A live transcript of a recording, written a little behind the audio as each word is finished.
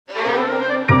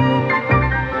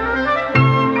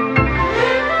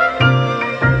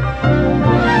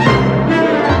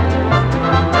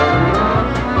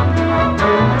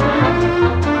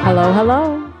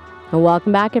And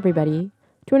welcome back, everybody,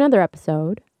 to another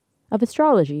episode of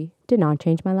Astrology Did Not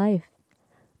Change My Life.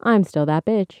 I'm still that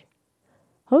bitch.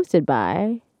 Hosted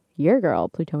by your girl,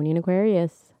 Plutonian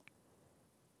Aquarius.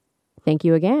 Thank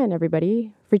you again,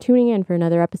 everybody, for tuning in for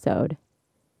another episode.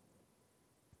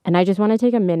 And I just want to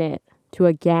take a minute to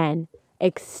again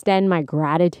extend my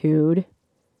gratitude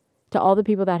to all the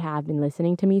people that have been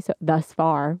listening to me thus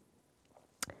far.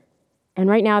 And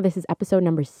right now, this is episode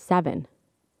number 7.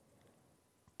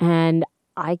 And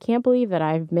I can't believe that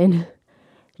I've been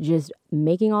just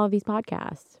making all of these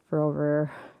podcasts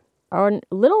for a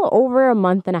little over a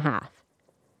month and a half.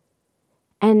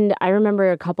 And I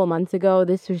remember a couple months ago,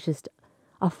 this was just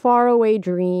a faraway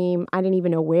dream. I didn't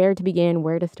even know where to begin,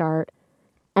 where to start.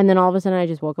 And then all of a sudden I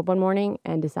just woke up one morning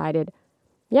and decided,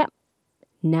 yep,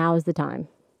 now is the time.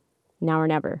 Now or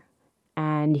never.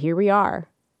 And here we are.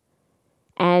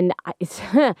 And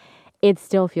it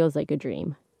still feels like a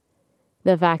dream.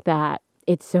 The fact that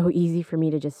it's so easy for me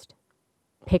to just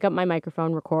pick up my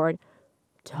microphone, record,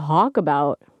 talk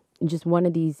about just one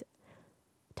of these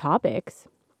topics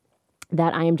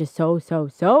that I am just so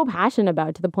passionate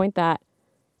about, to the point that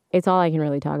it's all I can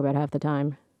really talk about half the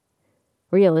time.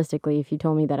 Realistically, if you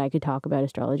told me that I could talk about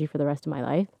astrology for the rest of my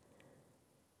life,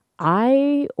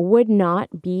 I would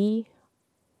not be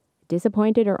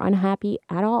disappointed or unhappy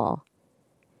at all.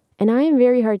 And I am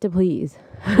very hard to please.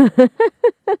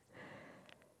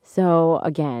 So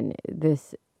again,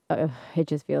 it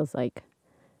just feels like,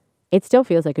 it still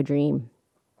feels like a dream,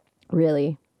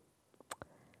 really.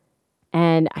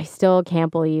 And I still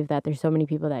can't believe that there's so many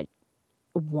people that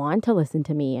want to listen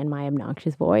to me and my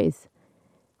obnoxious voice.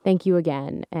 Thank you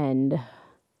again. And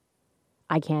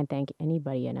I can't thank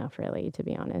anybody enough, really, to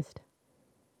be honest,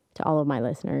 to all of my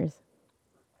listeners.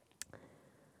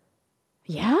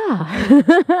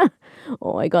 Yeah.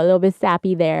 Oh, I got a little bit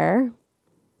sappy there.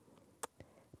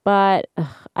 But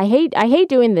I hate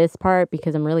doing this part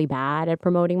because I'm really bad at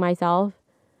promoting myself.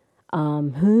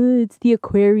 It's the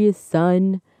Aquarius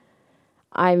sun.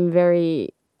 I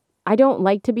don't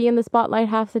like to be in the spotlight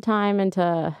half the time and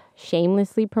to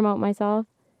shamelessly promote myself.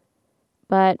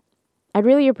 But I'd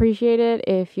really appreciate it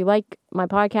if you like my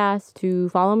podcast to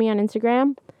follow me on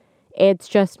Instagram. It's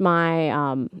just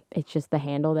it's just the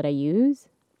handle that I use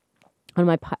on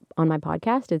my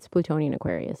podcast. It's Plutonian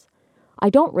Aquarius. I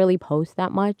don't really post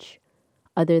that much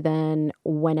other than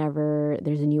whenever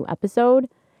there's a new episode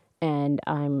and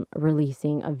I'm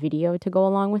releasing a video to go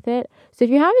along with it. So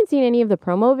if you haven't seen any of the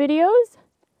promo videos,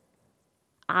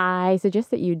 I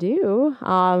suggest that you do.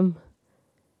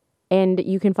 And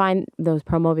you can find those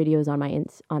promo videos on my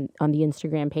on the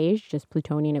Instagram page, just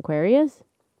Plutonian Aquarius.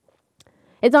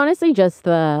 It's honestly just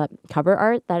the cover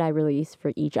art that I release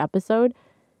for each episode,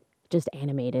 just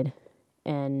animated,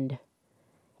 and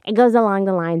it goes along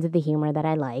the lines of the humor that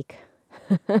I like.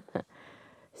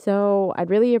 So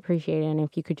I'd really appreciate it. And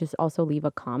if you could just also leave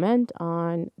a comment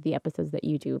on the episodes that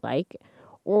you do like,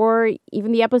 or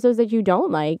even the episodes that you don't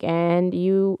like, and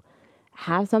you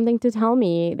have something to tell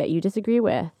me that you disagree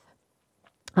with.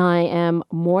 I am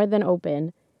more than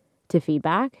open to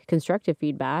feedback, constructive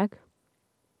feedback,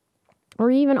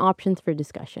 or even options for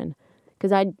discussion.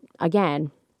 Because again,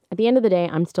 at the end of the day,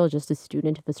 I'm still just a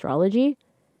student of astrology.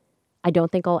 I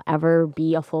don't think I'll ever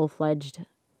be a full-fledged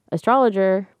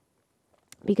astrologer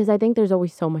because I think there's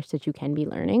always so much that you can be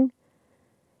learning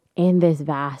in this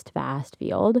vast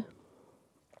field.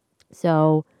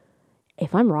 So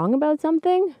if I'm wrong about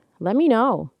something, let me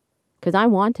know, because I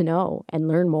want to know and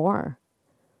learn more.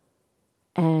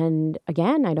 And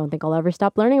again, I don't think I'll ever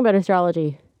stop learning about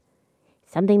astrology.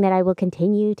 Something that I will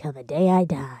continue till the day I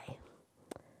die.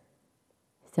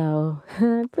 So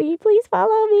please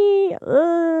follow me.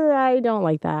 I don't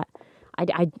like that.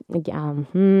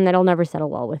 It'll never settle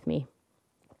well with me.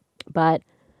 But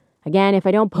again, if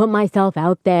I don't put myself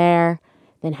out there,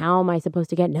 then how am I supposed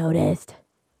to get noticed?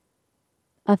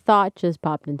 A thought just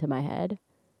popped into my head.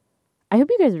 I hope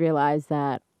you guys realize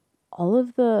that all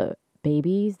of the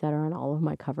babies that are on all of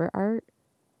my cover art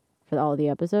for all the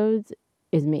episodes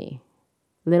is me.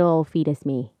 Little fetus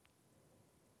me.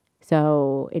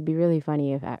 So it'd be really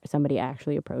funny if somebody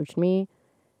actually approached me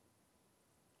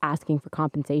asking for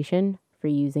compensation for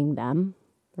using them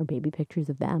or baby pictures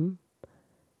of them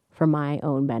for my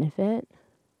own benefit.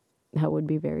 That would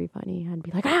be very funny. I'd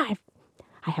be like, I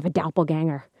have a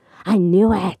doppelganger. I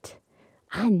knew it.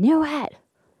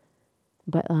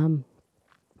 But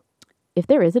if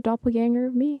there is a doppelganger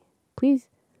of me, please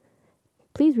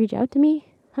reach out to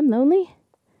me. I'm lonely.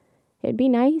 It'd be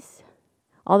nice.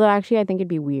 Although actually I think it'd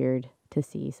be weird to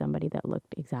see somebody that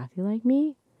looked exactly like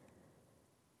me.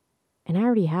 And I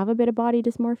already have a bit of body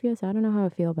dysmorphia, so I don't know how I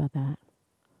feel about that.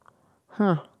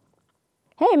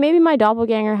 Hey, maybe my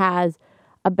doppelganger has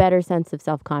a better sense of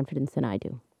self-confidence than I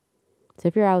do. So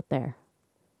if you're out there,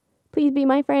 please be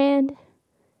my friend.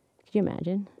 Could you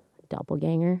imagine a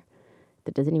doppelganger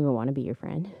that doesn't even want to be your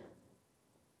friend?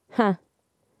 Huh.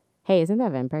 Hey, isn't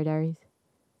that Vampire Diaries?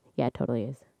 Yeah, it totally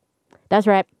is. That's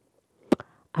right.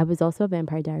 I was also a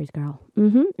Vampire Diaries girl.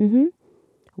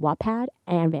 Wattpad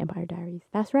and Vampire Diaries.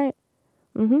 That's right.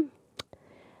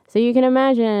 So you can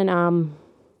imagine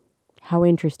how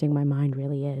interesting my mind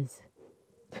really is.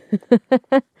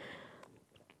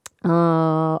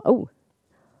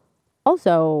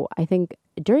 Also, I think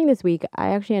during this week, I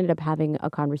actually ended up having a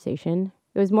conversation.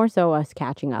 It was more so us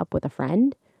catching up with a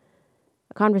friend.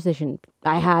 A conversation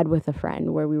I had with a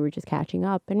friend where we were just catching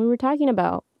up and we were talking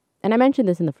about, and I mentioned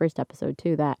this in the first episode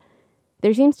too, that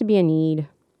there seems to be a need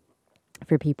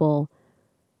for people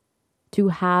to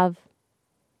have,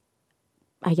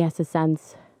 I guess, a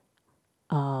sense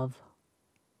of,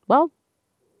 well,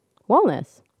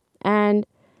 wellness. And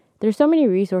there's so many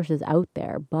resources out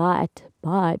there, but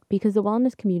because the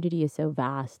wellness community is so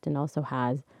vast and also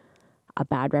has a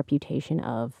bad reputation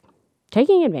of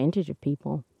taking advantage of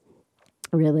people,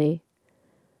 really.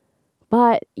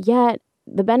 But yet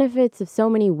the benefits of so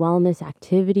many wellness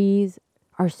activities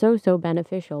are so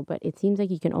beneficial, but it seems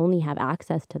like you can only have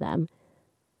access to them,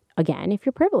 again, if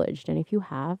you're privileged and if you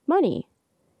have money.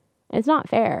 And it's not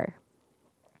fair,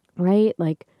 right?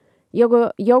 Like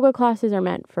yoga classes are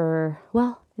meant for,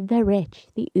 well, the rich,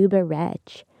 the uber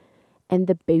rich, and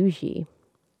the bougie.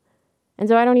 And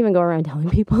so I don't even go around telling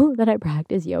people that I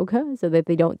practice yoga so that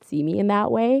they don't see me in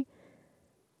that way.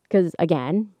 Because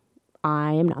again,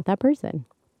 I am not that person.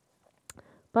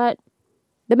 But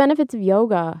the benefits of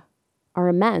yoga are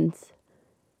immense.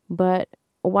 But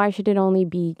why should it only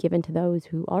be given to those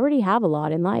who already have a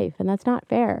lot in life? And that's not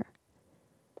fair.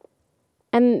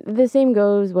 And the same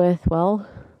goes with, well,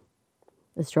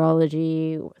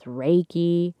 astrology, with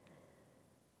Reiki.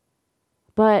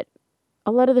 But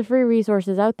a lot of the free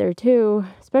resources out there too,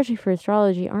 especially for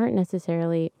astrology, aren't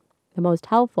necessarily the most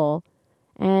helpful.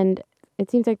 And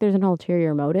it seems like there's an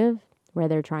ulterior motive where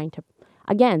they're trying to,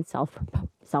 again,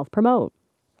 self-promote.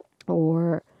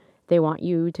 Or they want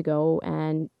you to go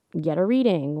and get a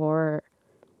reading or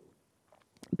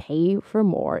pay for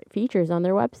more features on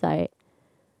their website.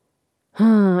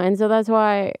 And so that's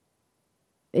why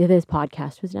this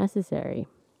podcast was necessary.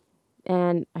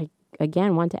 And I,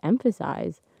 again, want to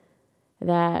emphasize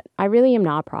that I really am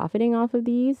not profiting off of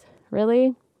these,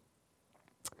 really.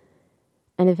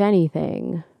 And if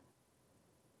anything,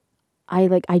 I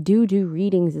do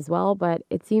readings as well, but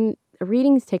it seems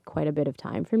readings take quite a bit of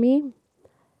time for me.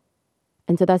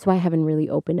 And so that's why I haven't really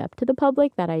opened up to the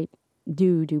public that I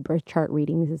do birth chart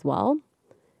readings as well.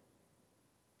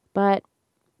 But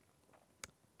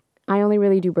I only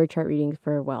really do birth chart readings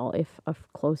for, well, if a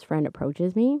close friend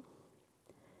approaches me.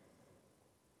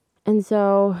 And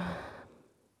so,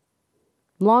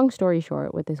 long story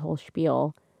short, with this whole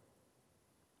spiel,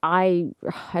 I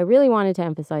really wanted to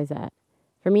emphasize that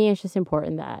for me, it's just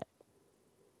important that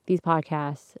these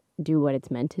podcasts do what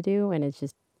it's meant to do. And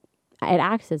it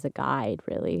acts as a guide,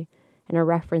 really, and a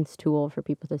reference tool for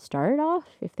people to start off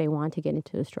if they want to get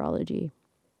into astrology.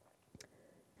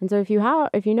 And so if you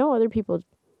know other people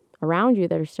around you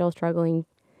that are still struggling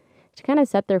to kind of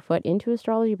set their foot into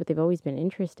astrology, but they've always been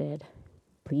interested,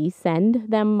 please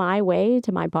send them my way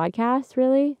to my podcast,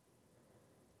 really.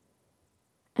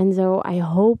 And so I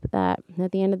hope that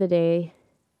at the end of the day,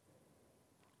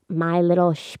 my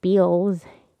little spiels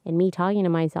and me talking to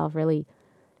myself really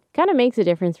kind of makes a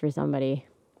difference for somebody.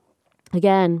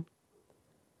 Again,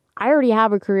 I already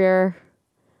have a career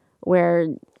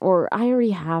or I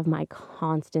already have my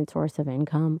constant source of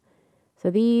income. So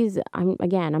I'm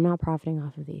not profiting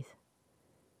off of these.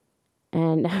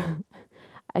 And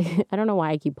I don't know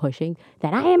why I keep pushing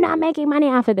that I am not making money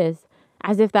off of this,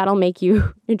 as if that'll make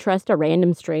you trust a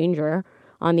random stranger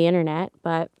on the internet.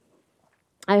 But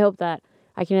I hope that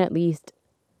I can at least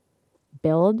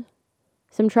build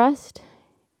some trust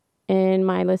in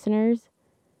my listeners,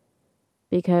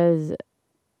 because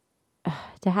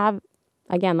to have,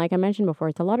 again, like I mentioned before,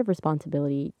 it's a lot of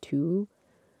responsibility to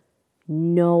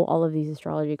know all of these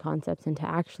astrology concepts and to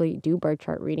actually do birth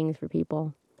chart readings for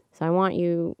people. So I want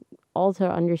you all to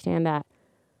understand that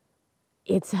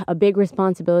it's a big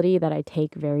responsibility that I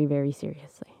take very, very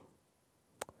seriously.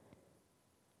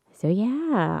 So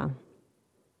yeah.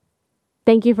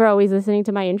 Thank you for always listening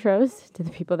to my intros, to the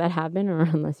people that have been, or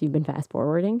unless you've been fast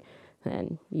forwarding,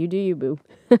 then you do you, boo.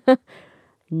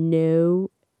 No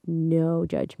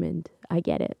judgment. I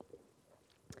get it.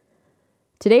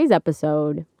 Today's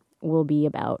episode will be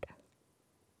about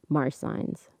Mars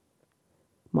signs.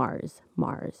 Mars,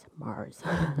 Mars, Mars.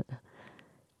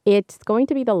 It's going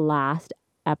to be the last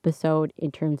episode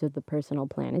in terms of the Personal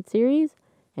Planet series.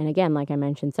 And again, like I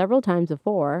mentioned several times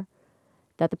before,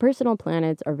 that the personal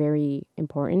planets are very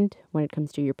important when it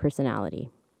comes to your personality.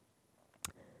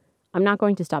 I'm not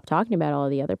going to stop talking about all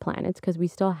the other planets because we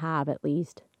still have at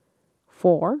least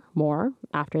 4 more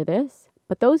after this.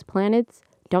 But those planets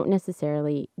don't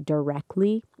necessarily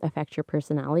directly affect your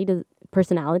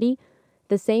personality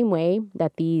the same way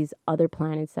that these other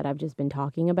planets that I've just been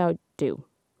talking about do.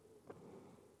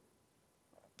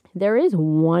 There is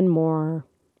one more.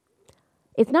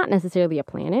 It's not necessarily a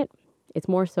planet. It's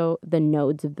more so the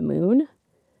nodes of the moon.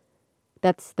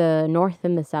 That's the north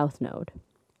and the south node.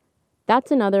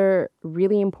 That's another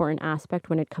really important aspect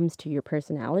when it comes to your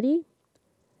personality,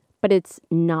 but it's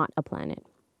not a planet.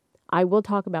 I will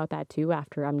talk about that too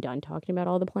after I'm done talking about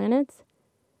all the planets.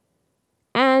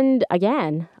 And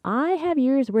again, I have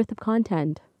years worth of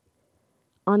content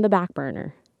on the back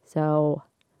burner. So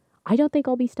I don't think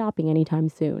I'll be stopping anytime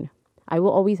soon. I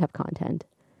will always have content.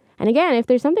 And again, if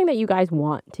there's something that you guys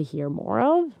want to hear more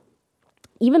of,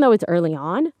 even though it's early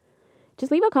on,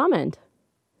 just leave a comment.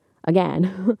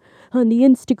 Again, on the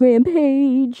Instagram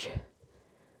page,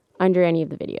 under any of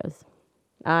the videos.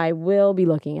 I will be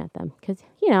looking at them because,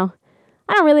 I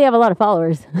don't really have a lot of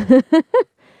followers.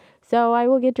 So I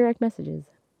will get direct messages.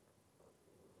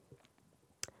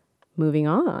 Moving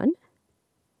on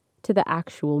to the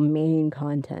actual main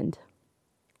content.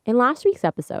 In last week's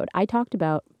episode, I talked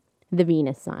about the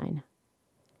Venus sign.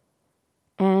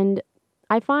 And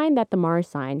I find that the Mars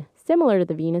sign, similar to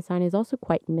the Venus sign, is also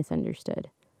quite misunderstood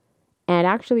and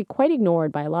actually quite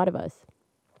ignored by a lot of us.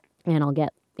 And I'll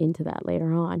get into that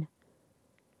later on.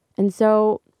 And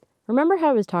so, remember how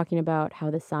I was talking about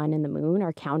how the sun and the moon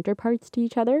are counterparts to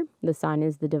each other? The sun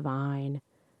is the divine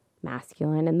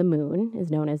masculine and the moon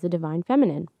is known as the divine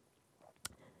feminine.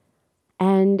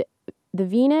 And the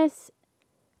Venus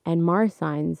and Mars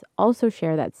signs also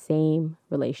share that same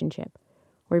relationship,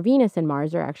 where Venus and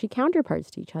Mars are actually counterparts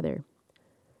to each other.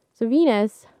 So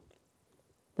Venus,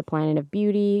 the planet of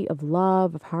beauty, of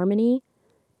love, of harmony,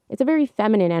 it's a very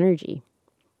feminine energy.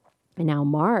 And now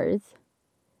Mars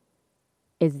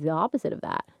is the opposite of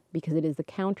that because it is the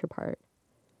counterpart.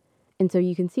 And so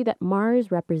you can see that Mars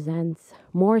represents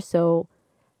more so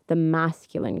the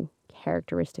masculine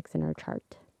characteristics in our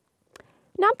chart.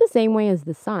 Not the same way as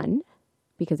the sun,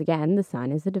 because again, the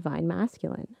sun is the divine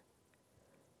masculine.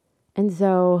 And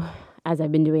so, as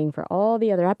I've been doing for all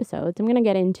the other episodes, I'm going to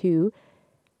get into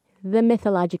the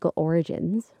mythological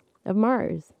origins of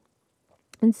Mars.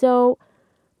 And so,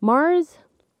 Mars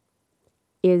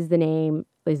is the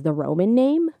Roman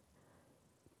name,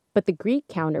 but the Greek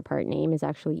counterpart name is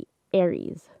actually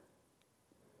Ares.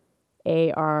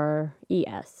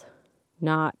 A-R-E-S.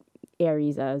 Not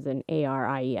Aries as in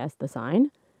A-R-I-E-S, the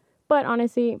sign. But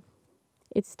honestly,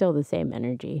 it's still the same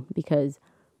energy because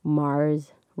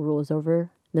Mars rules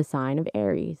over the sign of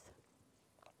Aries.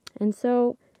 And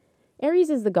so, Ares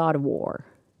is the god of war.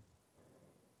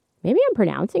 Maybe I'm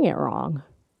pronouncing it wrong.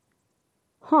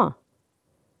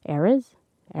 Ares?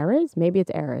 Ares? Maybe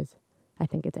it's Ares. I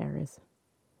think it's Ares.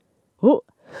 Oh,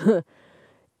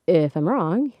 if I'm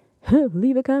wrong,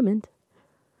 leave a comment.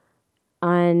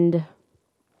 And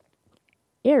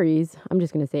Ares, I'm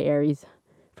just going to say Ares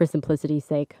for simplicity's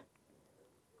sake.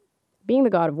 Being the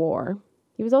god of war,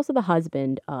 he was also the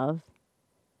husband of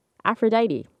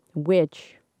Aphrodite,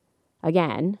 which,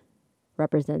 again,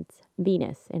 represents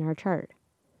Venus in our chart.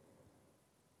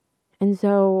 And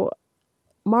so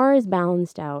Mars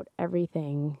balanced out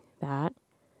everything that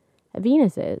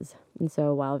Venus is. And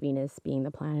so while Venus being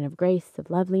the planet of grace, of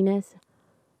loveliness,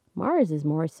 Mars is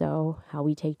more so how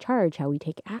we take charge, how we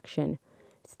take action.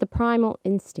 It's the primal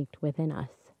instinct within us.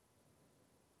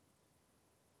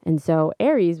 And so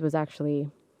Ares was actually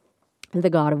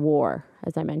the god of war,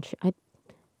 as I mentioned,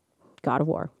 god of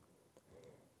war.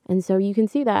 And so you can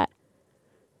see that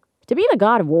to be the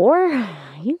god of war,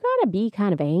 you gotta be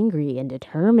kind of angry and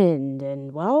determined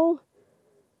and, well,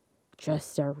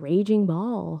 just a raging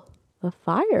ball of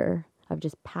fire, of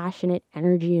just passionate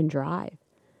energy and drive.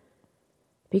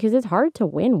 Because it's hard to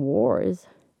win wars.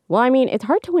 Well, I mean, it's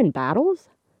hard to win battles,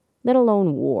 let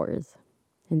alone wars.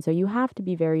 And so you have to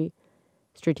be very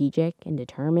strategic and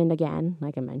determined, again,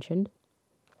 like I mentioned.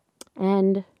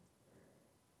 And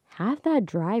have that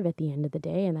drive at the end of the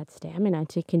day and that stamina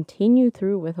to continue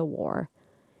through with a war.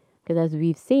 Because as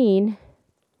we've seen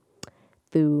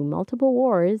through multiple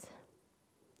wars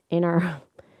in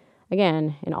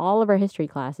in all of our history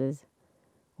classes,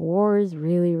 wars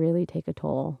really, really take a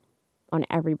toll on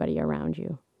everybody around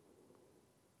you.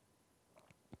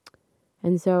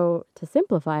 And so, to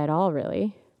simplify it all,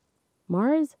 really,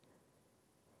 Mars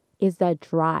is that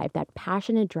drive, that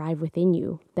passionate drive within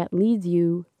you that leads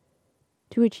you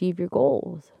to achieve your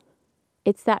goals.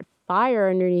 It's that fire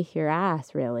underneath your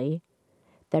ass, really,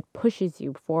 that pushes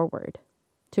you forward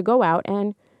to go out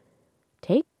and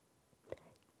take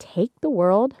the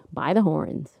world by the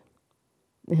horns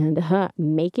and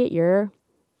make it your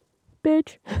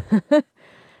bitch. That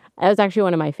was actually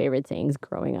one of my favorite sayings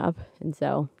growing up. And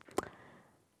so,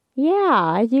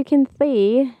 yeah, as you can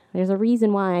see, there's a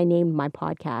reason why I named my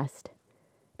podcast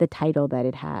the title that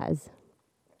it has.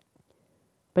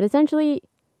 But essentially,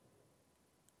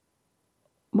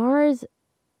 Mars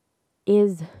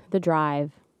is the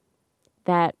drive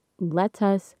that lets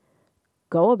us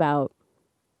go about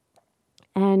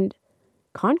and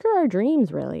conquer our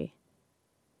dreams, really.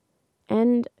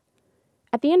 And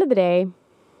at the end of the day,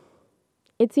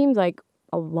 it seems like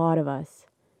a lot of us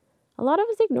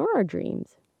ignore our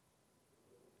dreams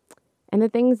and the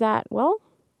things that, well,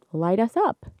 light us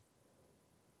up.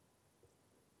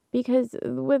 Because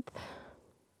with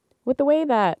the way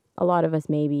that a lot of us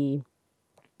maybe,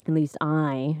 at least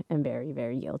I am very,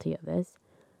 very guilty of this,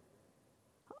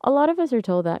 a lot of us are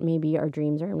told that maybe our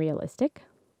dreams are unrealistic,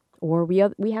 or we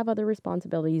have other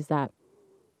responsibilities that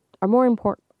are more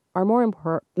important,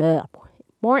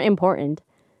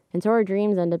 and so our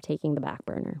dreams end up taking the back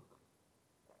burner.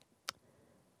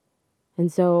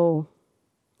 And so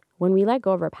when we let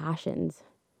go of our passions,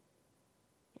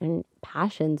 and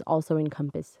passions also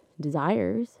encompass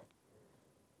desires,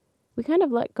 we kind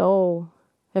of let go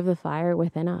of the fire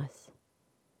within us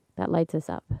that lights us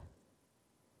up.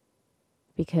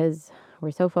 Because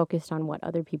we're so focused on what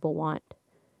other people want,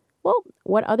 well,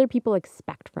 what other people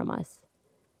expect from us,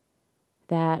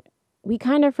 that we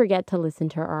kind of forget to listen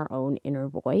to our own inner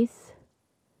voice.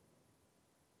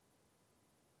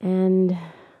 And,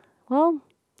 well,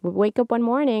 we wake up one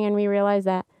morning and we realize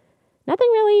that nothing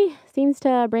really seems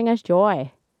to bring us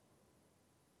joy.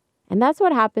 And that's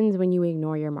what happens when you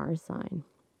ignore your Mars sign.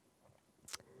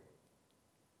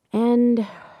 And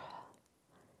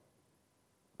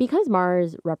because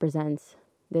Mars represents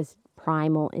this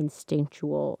primal,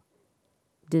 instinctual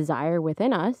desire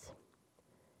within us,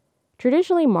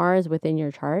 traditionally Mars within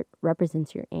your chart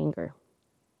represents your anger.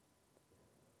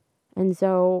 And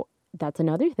so that's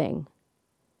another thing.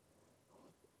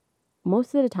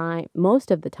 Most of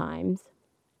the times,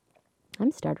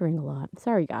 I'm stuttering a lot.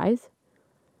 Sorry, guys.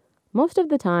 Most of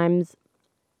the times,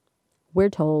 we're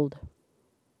told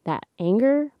that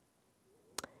anger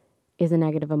is a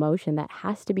negative emotion that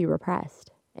has to be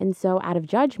repressed. And so out of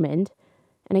judgment,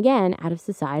 and again, out of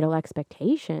societal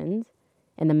expectations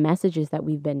and the messages that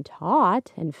we've been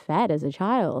taught and fed as a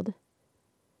child,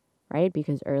 right?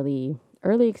 Because early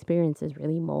experiences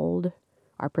really mold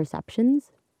our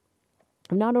perceptions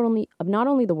of not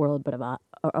only the world, but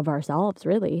of ourselves,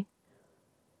 really.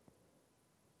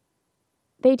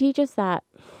 They teach us that,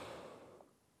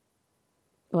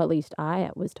 well, at least I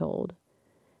was told,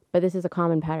 but this is a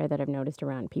common pattern that I've noticed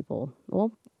around people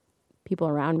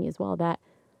around me as well, that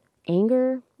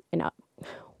anger and,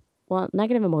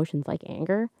 negative emotions like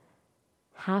anger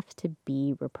have to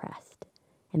be repressed,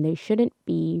 and they shouldn't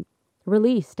be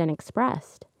released and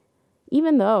expressed,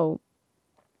 even though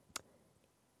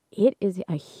it is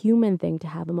a human thing to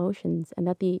have emotions, and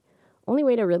that the only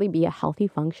way to really be a healthy,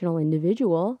 functional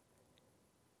individual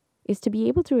is to be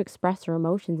able to express our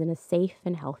emotions in a safe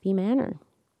and healthy manner.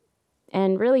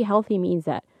 And really healthy means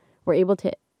that we're able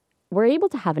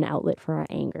to have an outlet for our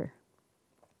anger.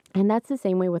 And that's the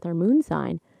same way with our moon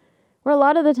sign, where a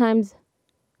lot of the times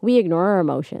we ignore our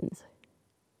emotions.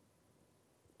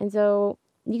 And so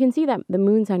you can see that the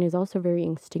moon sign is also very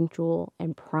instinctual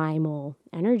and primal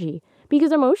energy,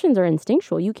 because emotions are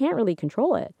instinctual. You can't really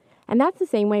control it. And that's the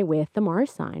same way with the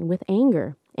Mars sign, with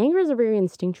anger. Anger is a very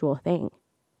instinctual thing.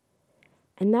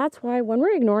 And that's why when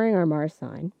we're ignoring our Mars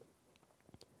sign,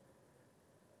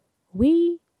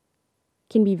 we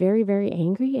can be very, very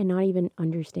angry and not even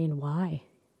understand why.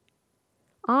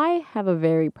 I have a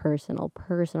very personal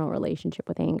relationship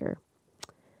with anger.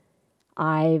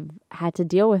 I've had to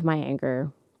deal with my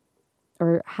anger,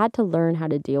 or had to learn how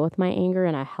to deal with my anger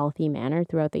in a healthy manner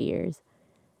throughout the years.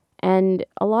 And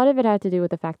a lot of it had to do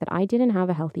with the fact that I didn't have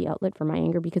a healthy outlet for my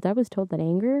anger, because I was told that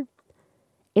anger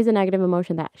is a negative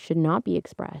emotion that should not be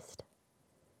expressed.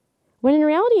 When in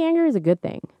reality, anger is a good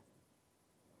thing.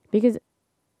 Because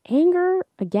anger,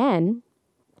 again,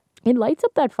 it lights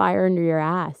up that fire under your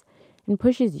ass and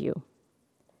pushes you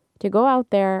to go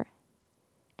out there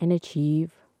and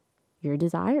achieve your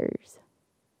desires.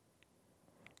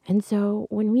 And so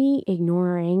when we ignore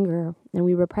our anger and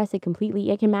we repress it completely,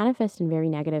 it can manifest in very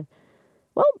negative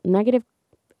negative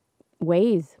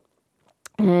ways.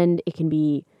 And it can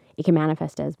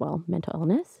manifest as, well, mental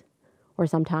illness, or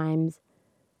sometimes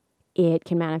it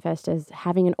can manifest as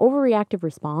having an overreactive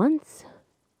response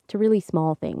to really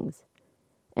small things.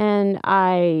 And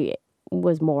I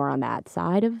was more on that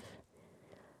side of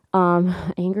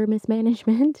anger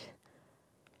mismanagement,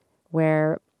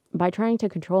 where by trying to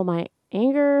control my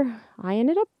anger, I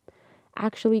ended up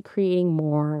actually creating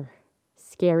more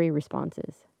scary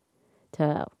responses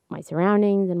to my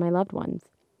surroundings and my loved ones,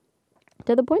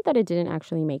 to the point that it didn't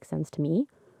actually make sense to me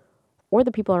or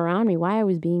the people around me why I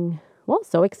was being, well,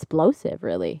 so explosive,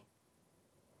 really.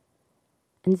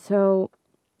 And so,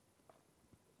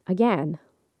 again,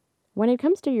 when it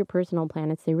comes to your personal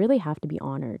planets, they really have to be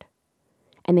honored.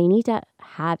 And they need to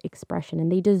have expression,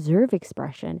 and they deserve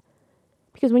expression.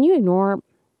 Because when you ignore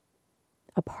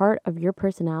a part of your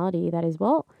personality that is,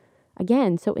 well,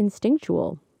 again, so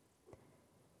instinctual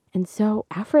and so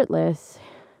effortless,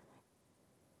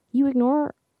 you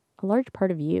ignore a large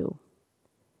part of you.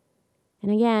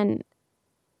 And again,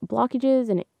 blockages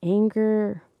and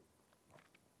anger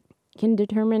can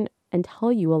determine and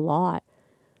tell you a lot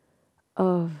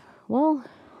of, well,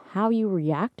 how you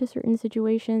react to certain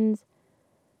situations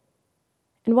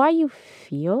and why you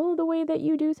feel the way that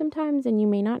you do sometimes, and you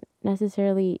may not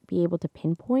necessarily be able to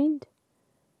pinpoint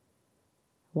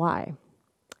why.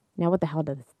 Now, what the hell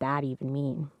does that even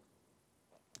mean?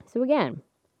 So again,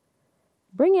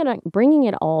 bringing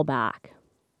it all back.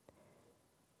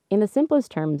 In the simplest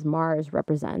terms, Mars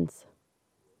represents,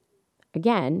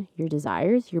 again, your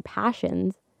desires, your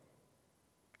passions,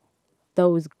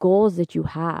 those goals that you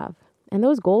have. And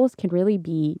those goals can really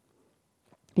be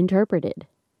interpreted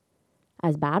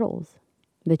as battles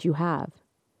that you have.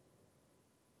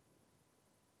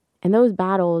 And those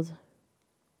battles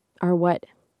are what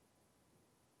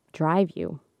drive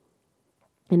you.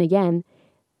 And again,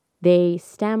 they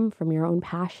stem from your own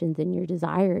passions and your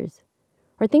desires,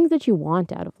 or things that you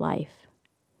want out of life,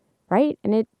 right?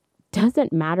 And it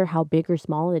doesn't matter how big or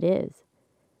small it is.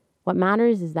 What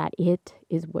matters is that it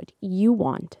is what you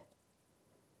want.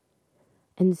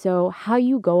 And so how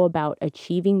you go about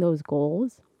achieving those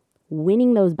goals,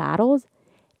 winning those battles,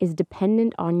 is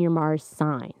dependent on your Mars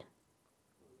sign.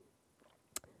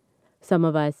 Some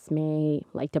of us may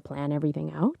like to plan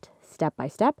everything out step by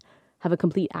step, have a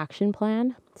complete action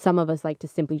plan. Some of us like to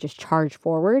simply just charge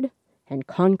forward and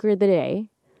conquer the day.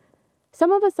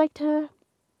 Some of us like to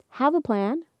have a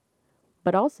plan,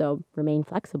 but also remain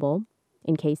flexible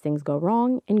in case things go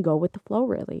wrong and go with the flow,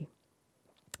 really.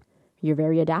 You're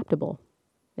very adaptable,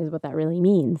 is what that really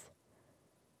means.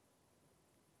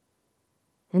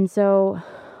 And so,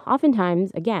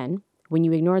 oftentimes, again, when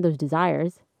you ignore those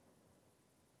desires,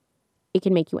 it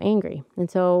can make you angry. And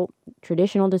so,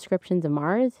 traditional descriptions of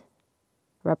Mars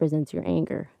represents your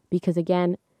anger. Because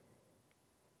again,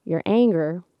 your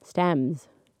anger stems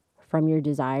from your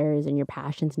desires and your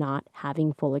passions not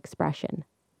having full expression.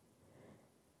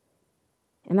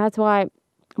 And that's why,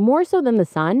 more so than the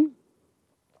sun,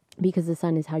 because the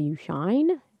sun is how you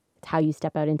shine, it's how you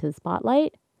step out into the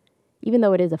spotlight, even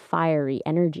though it is a fiery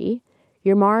energy,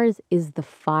 your Mars is the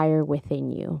fire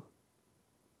within you.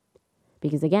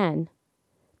 Because again,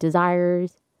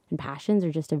 desires and passions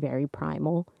are just a very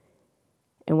primal,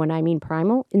 and when I mean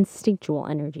primal, instinctual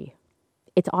energy.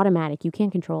 It's automatic. You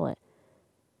can't control it,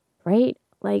 right?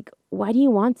 Like, why do you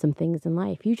want some things in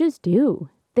life? You just do.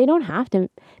 They don't have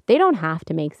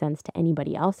to make sense to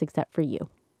anybody else except for you.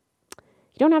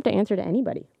 You don't have to answer to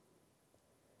anybody.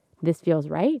 This feels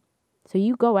right. So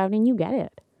you go out and you get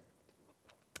it.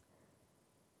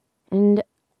 And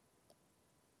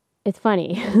it's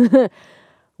funny.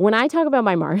 When I talk about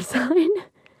my Mars sign,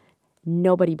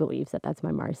 nobody believes that that's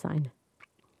my Mars sign.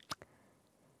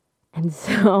 And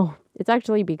so it's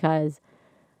actually because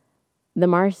the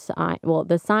Mars sign, well,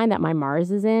 the sign that my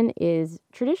Mars is in is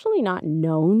traditionally not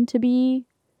known to be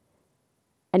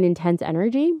an intense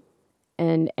energy.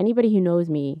 And anybody who knows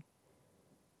me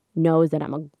knows that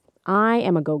I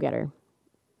am a go-getter.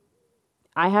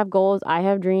 I have goals, I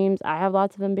have dreams, I have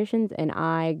lots of ambitions, and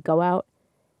I go out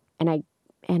and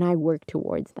I work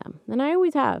towards them. And I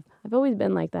always have. I've always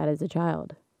been like that as a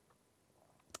child.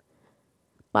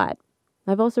 But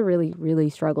I've also really, really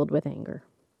struggled with anger.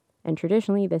 And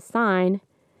traditionally, this sign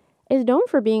is known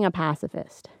for being a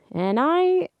pacifist. And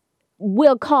I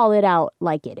will call it out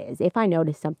like it is. If I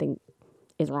notice something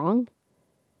is wrong,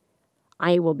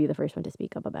 I will be the first one to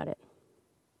speak up about it.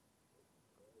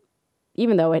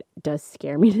 Even though it does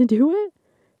scare me to do it.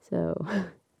 So,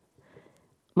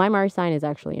 my Mars sign is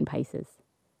actually in Pisces.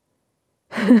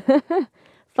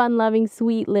 Fun-loving,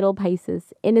 sweet little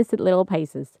Pisces. Innocent little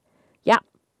Pisces. Yeah,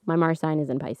 My Mars sign is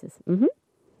in Pisces.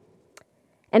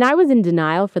 And I was in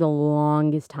denial for the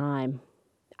longest time.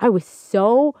 I was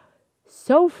so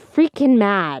freaking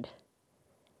mad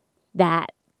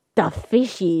that the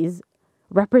fishies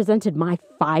represented my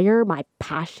fire, my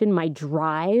passion, my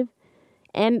drive,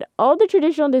 and all the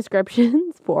traditional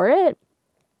descriptions for it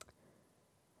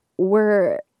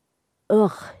were,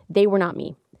 they were not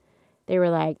me. They were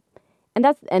like, and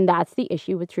that's the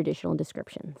issue with traditional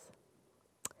descriptions,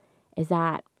 is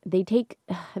that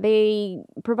they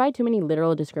provide too many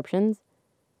literal descriptions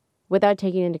without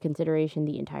taking into consideration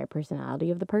the entire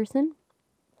personality of the person,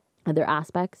 other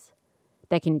aspects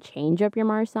that can change up your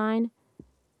Mars sign,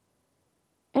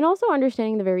 and also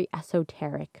understanding the very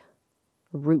esoteric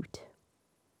root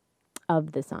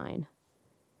of the sign.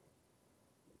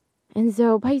 And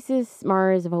so Pisces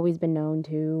Mars have always been known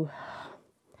to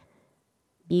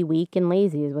be weak and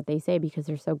lazy, is what they say, because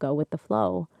they're so go with the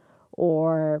flow,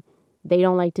 or they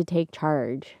don't like to take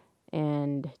charge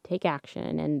and take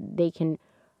action, and they can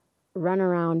run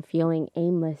around feeling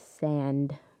aimless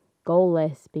and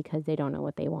goalless because they don't know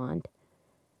what they want.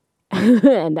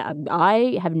 And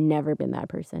I have never been that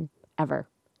person, ever.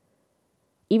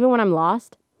 Even when I'm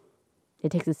lost,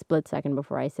 it takes a split second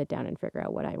before I sit down and figure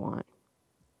out what I want.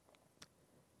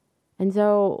 And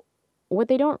so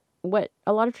what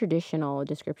a lot of traditional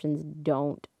descriptions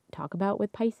don't talk about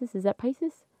with Pisces is that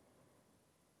Pisces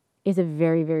is a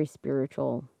very, very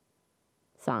spiritual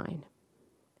sign.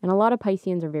 And a lot of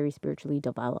Pisceans are very spiritually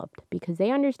developed because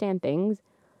they understand things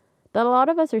that a lot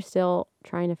of us are still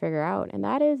trying to figure out. And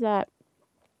that is that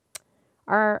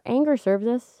our anger serves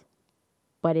us,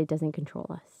 but it doesn't control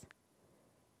us.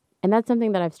 And that's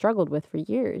something that I've struggled with for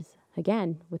years,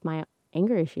 again, with my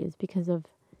anger issues, because of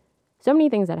so many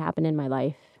things that happened in my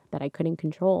life that I couldn't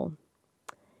control.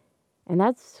 And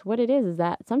that's what it is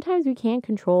that sometimes we can't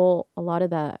control a lot of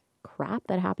the crap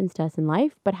that happens to us in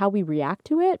life, but how we react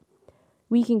to it,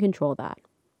 we can control that.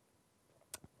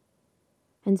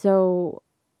 And so,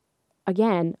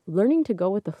 again, learning to go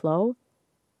with the flow,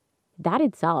 that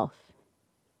itself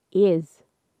is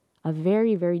a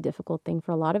very, very difficult thing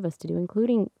for a lot of us to do,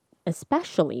 including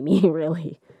especially me,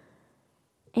 really.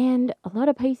 And a lot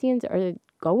of Pisceans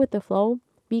go with the flow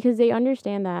because they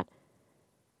understand that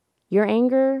your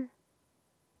anger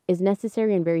is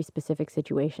necessary in very specific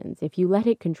situations. If you let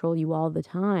it control you all the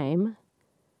time,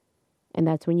 and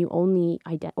that's when you only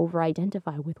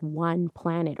over-identify with one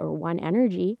planet or one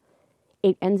energy,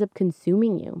 it ends up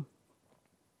consuming you.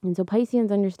 And so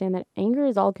Pisceans understand that anger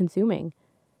is all-consuming.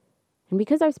 And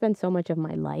because I've spent so much of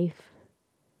my life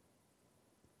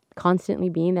constantly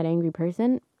being that angry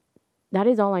person, that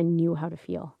is all I knew how to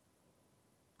feel.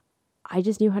 I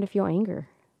just knew how to feel anger.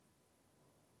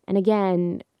 And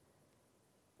again,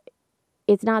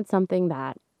 it's not something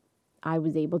that I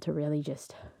was able to really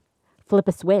just flip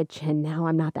a switch and now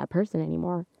I'm not that person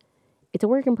anymore. It's a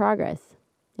work in progress.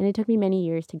 And it took me many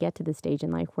years to get to this stage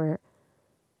in life where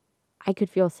I could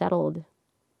feel settled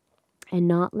and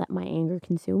not let my anger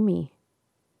consume me.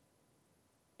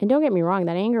 And don't get me wrong,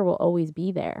 that anger will always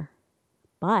be there.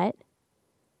 But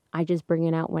I just bring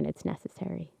it out when it's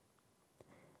necessary.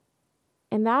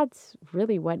 And that's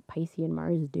really what Pisces and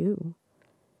Mars do.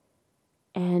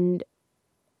 And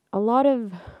a lot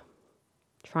of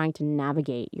trying to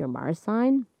navigate your Mars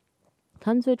sign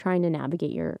comes with trying to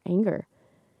navigate your anger.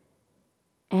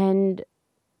 And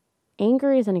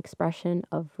anger is an expression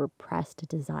of repressed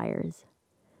desires.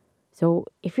 So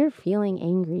if you're feeling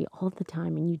angry all the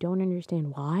time and you don't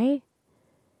understand why,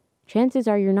 chances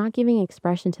are you're not giving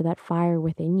expression to that fire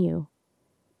within you.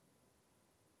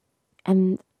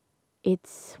 And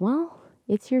it's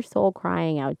your soul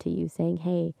crying out to you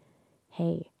saying,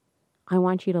 hey, I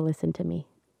want you to listen to me.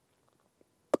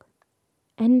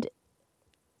 And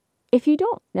if you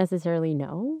don't necessarily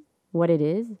know what it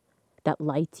is that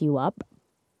lights you up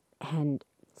and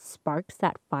sparks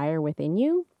that fire within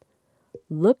you,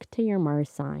 look to your Mars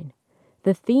sign.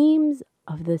 The themes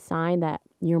of the sign that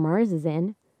your Mars is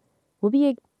in will be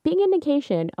a big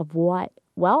indication of what,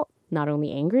 not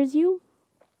only angers you,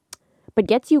 but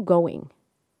gets you going.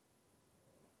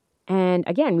 And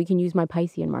again, we can use my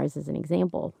Piscean Mars as an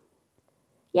example.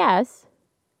 Yes,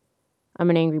 I'm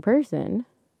an angry person,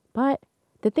 but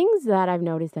the things that I've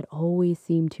noticed that always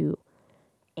seem to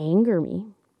anger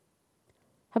me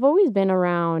have always been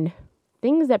around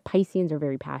things that Pisceans are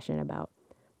very passionate about.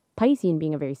 Piscean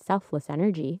being a very selfless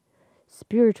energy,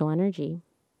 spiritual energy,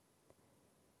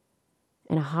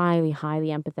 and a highly, highly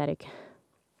empathetic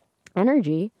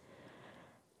energy,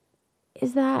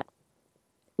 is that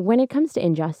when it comes to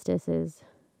injustices,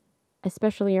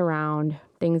 especially around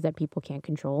things that people can't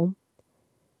control,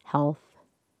 health,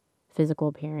 physical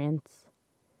appearance,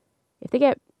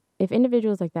 if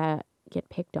individuals like that get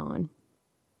picked on,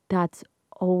 that's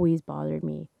always bothered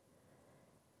me.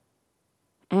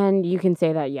 And you can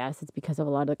say that, yes, it's because of a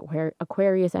lot of the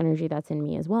Aquarius energy that's in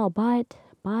me as well. But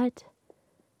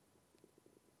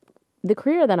the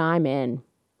career that I'm in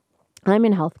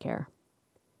healthcare.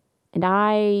 And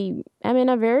I am in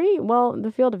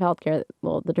the field of healthcare,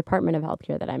 the department of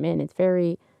healthcare that I'm in, it's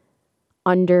very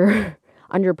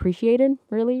underappreciated,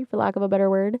 really, for lack of a better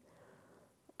word.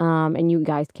 And you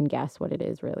guys can guess what it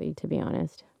is, really, to be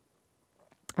honest.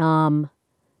 And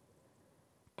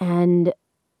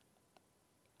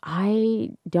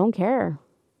I don't care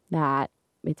that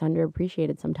it's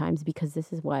underappreciated sometimes, because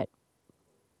this is what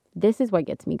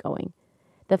gets me going.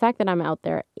 The fact that I'm out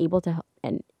there able to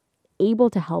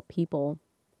help people,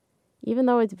 even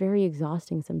though it's very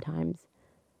exhausting sometimes.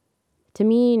 To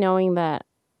me, knowing that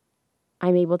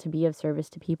I'm able to be of service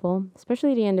to people,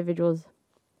 especially to individuals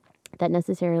that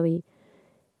necessarily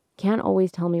can't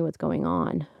always tell me what's going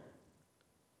on,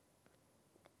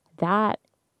 that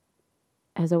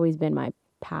has always been my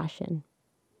passion.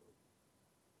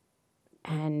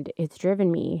 And it's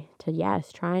driven me to,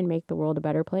 yes, try and make the world a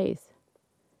better place.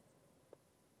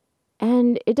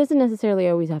 And it doesn't necessarily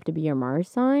always have to be your Mars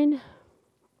sign.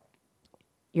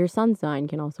 Your sun sign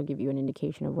can also give you an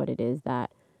indication of what it is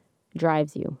that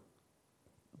drives you.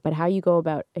 But how you go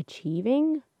about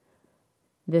achieving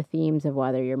the themes of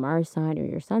whether your Mars sign or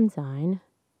your sun sign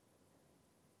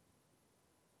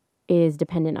is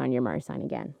dependent on your Mars sign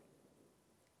again.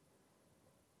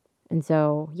 And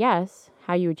so, yes,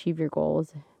 how you achieve your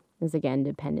goals is again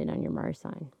dependent on your Mars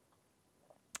sign.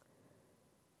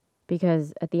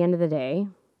 Because at the end of the day,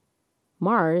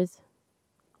 Mars,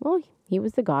 well, he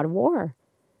was the god of war.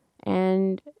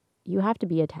 And you have to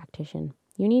be a tactician.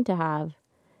 You need to have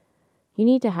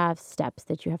steps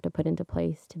that you have to put into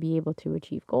place to be able to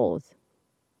achieve goals.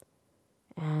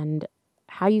 And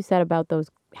how you set up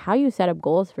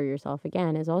goals for yourself,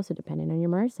 again, is also dependent on your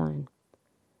Mars sign.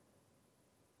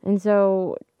 And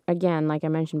so, again, like I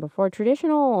mentioned before,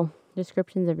 traditional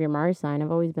descriptions of your Mars sign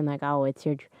have always been like, oh, it's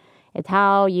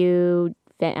how you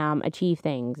achieve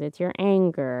things. It's your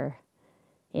anger.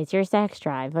 It's your sex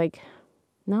drive. Like,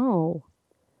 no.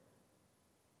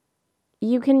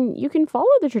 You can follow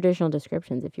the traditional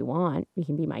descriptions if you want. You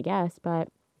can be my guest, but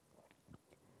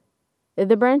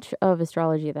the branch of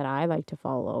astrology that I like to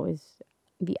follow is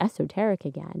the esoteric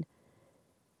again,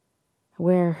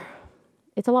 where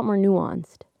it's a lot more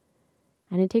nuanced.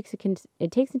 And it takes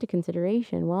into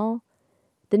consideration, well,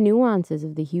 the nuances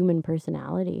of the human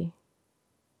personality.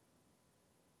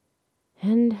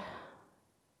 And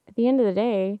at the end of the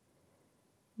day,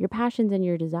 your passions and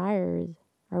your desires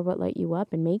are what light you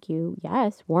up and make you,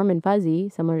 yes, warm and fuzzy,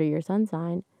 similar to your sun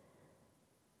sign,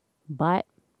 but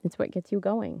it's what gets you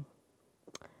going.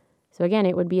 So again,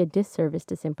 it would be a disservice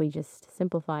to simply just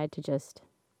simplify it to just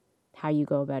how you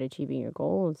go about achieving your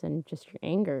goals and just your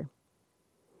anger.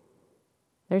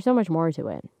 There's so much more to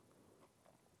it.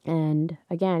 And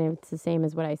again, it's the same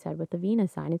as what I said with the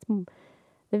Venus sign.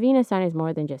 The Venus sign is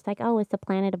more than just like, oh, it's the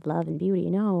planet of love and beauty.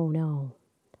 No.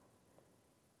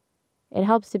 It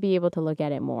helps to be able to look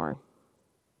at it more,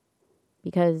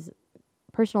 because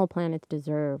personal planets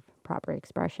deserve proper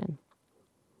expression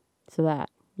so that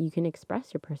you can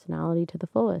express your personality to the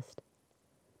fullest.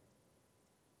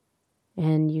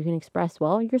 And you can express,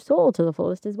 well, your soul to the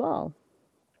fullest as well.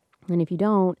 And if you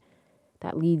don't,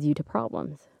 that leads you to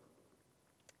problems.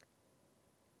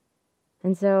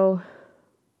 And so,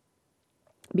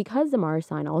 because the Mars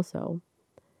sign also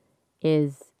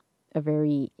is a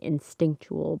very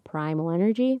instinctual, primal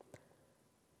energy,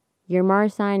 your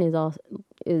Mars sign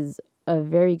is a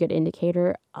very good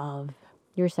indicator of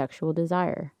your sexual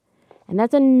desire. And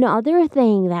that's another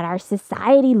thing that our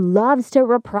society loves to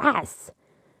repress.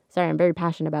 Sorry, I'm very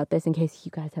passionate about this in case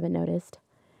you guys haven't noticed.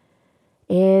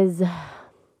 Is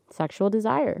sexual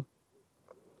desire.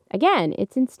 Again,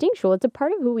 it's instinctual. It's a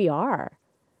part of who we are.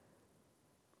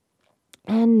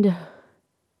 And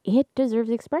it deserves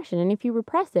expression. And if you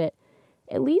repress it,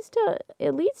 it leads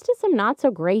to some not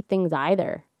so great things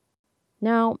either.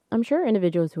 Now, I'm sure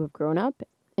individuals who have grown up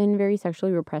in very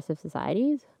sexually repressive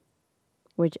societies,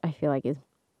 which I feel like is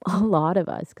a lot of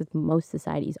us, because most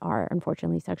societies are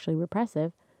unfortunately sexually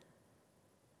repressive,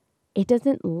 it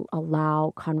doesn't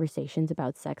allow conversations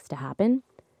about sex to happen.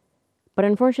 But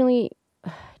unfortunately,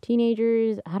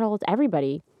 teenagers, adults,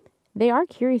 everybody, they are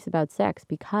curious about sex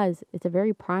because it's a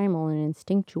very primal and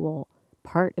instinctual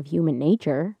part of human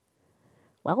nature.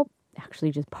 Well,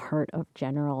 actually just part of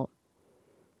general,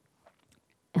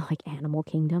 like, animal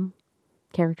kingdom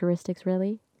characteristics,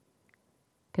 really.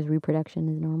 because reproduction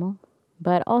is normal.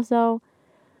 But also,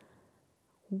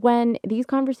 when these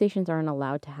conversations aren't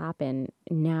allowed to happen,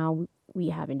 now we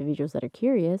have individuals that are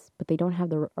curious, but they don't have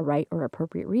the right or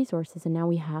appropriate resources. And now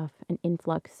we have an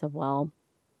influx of, well,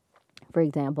 for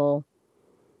example,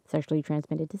 sexually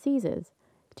transmitted diseases,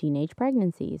 teenage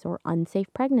pregnancies, or unsafe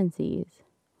pregnancies,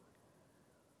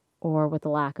 or with the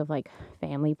lack of like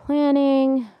family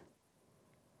planning.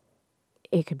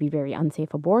 It could be very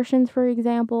unsafe abortions, for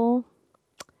example.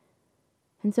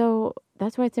 And so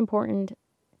that's why it's important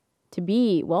to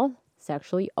be, well,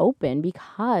 sexually open,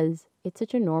 because it's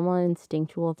such a normal and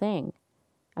instinctual thing.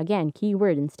 Again, key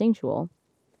word instinctual,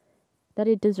 that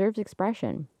it deserves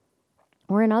expression.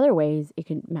 Or in other ways, it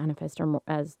can manifest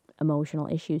as emotional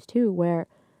issues too, where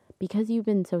because you've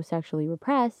been so sexually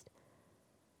repressed,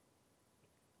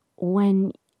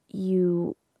 when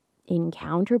you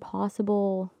encounter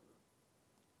possible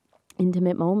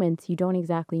intimate moments, you don't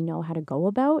exactly know how to go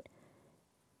about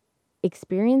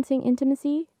experiencing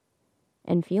intimacy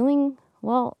and feeling,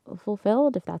 well,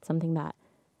 fulfilled, if that's something that,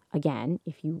 again,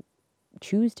 if you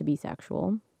choose to be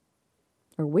sexual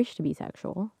or wish to be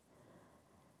sexual,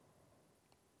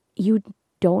 you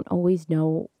don't always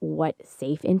know what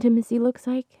safe intimacy looks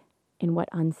like and what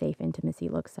unsafe intimacy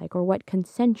looks like, or what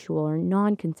consensual or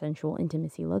non-consensual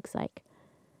intimacy looks like,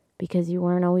 because you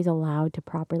weren't always allowed to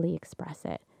properly express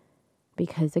it.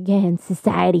 Because again,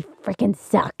 society freaking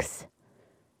sucks,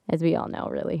 as we all know,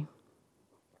 really.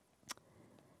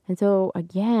 And so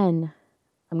again,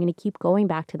 I'm going to keep going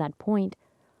back to that point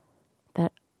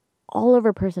that all of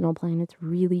our personal planets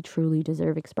really truly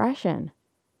deserve expression.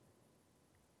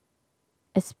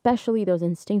 Especially those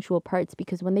instinctual parts,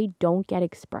 because when they don't get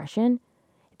expression,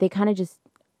 they kind of just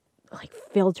like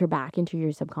filter back into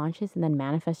your subconscious and then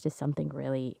manifest as something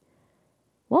really,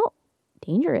 well,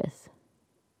 dangerous.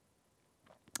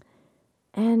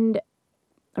 And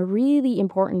a really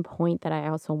important point that I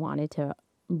also wanted to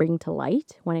bring to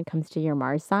light when it comes to your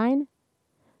Mars sign,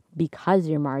 because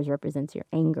your Mars represents your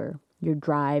anger, your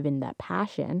drive, and that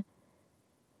passion,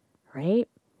 right,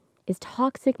 is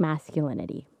toxic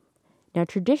masculinity. Now,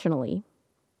 traditionally,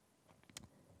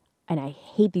 and I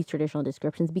hate these traditional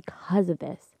descriptions because of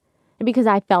this, and because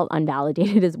I felt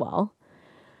unvalidated as well,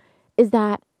 is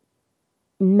that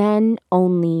men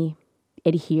only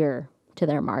adhere to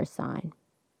their Mars sign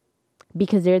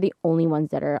because they're the only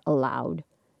ones that are allowed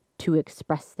to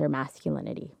express their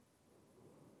masculinity.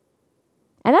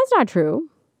 And that's not true.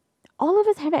 All of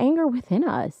us have anger within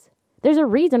us. There's a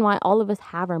reason why all of us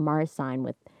have our Mars sign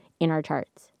in our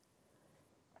charts.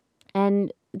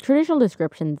 And traditional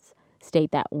descriptions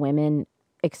state that women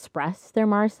express their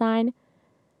Mars sign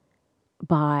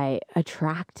by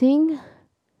attracting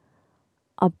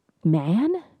a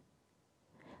man.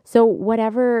 So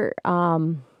whatever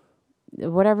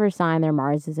sign their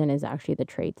Mars is in is actually the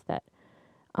traits that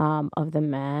of the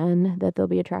man that they'll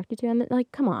be attracted to. And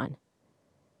like, come on.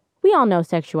 We all know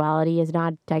sexuality is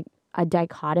not a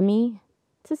dichotomy.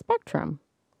 It's a spectrum.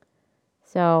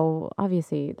 So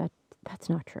obviously that's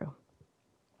not true.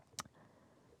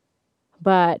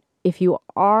 But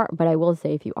I will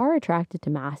say, if you are attracted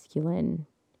to masculine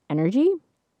energy,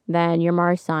 then your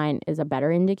Mars sign is a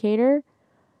better indicator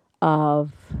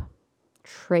of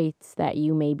traits that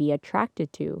you may be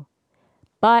attracted to.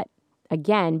 But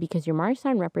again, because your Mars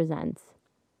sign represents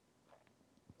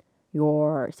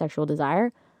your sexual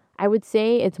desire, I would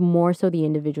say it's more so the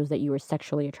individuals that you are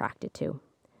sexually attracted to,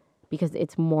 because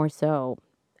it's more so,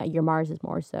 your Mars is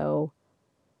more so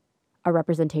a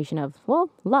representation of,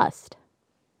 well, lust.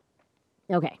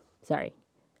 Okay, sorry.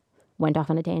 Went off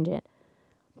on a tangent.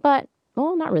 But,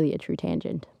 well, not really a true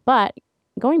tangent. But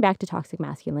going back to toxic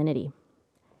masculinity,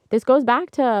 this goes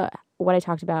back to what I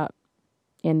talked about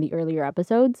in the earlier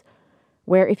episodes,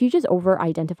 where if you just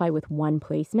over-identify with one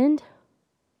placement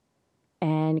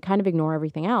and kind of ignore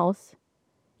everything else,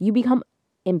 you become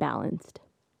imbalanced.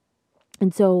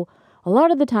 And so a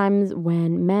lot of the times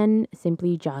when men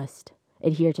simply just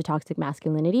adhere to toxic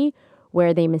masculinity,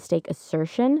 where they mistake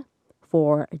assertion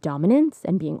for dominance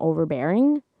and being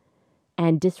overbearing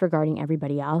and disregarding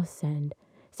everybody else and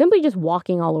simply just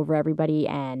walking all over everybody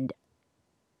and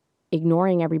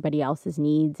ignoring everybody else's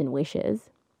needs and wishes,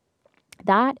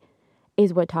 that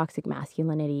is what toxic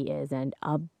masculinity is, and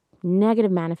a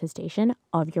negative manifestation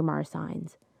of your Mars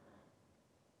signs.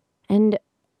 And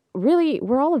really,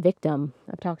 we're all a victim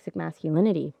of toxic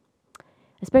masculinity,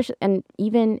 especially, and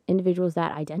even individuals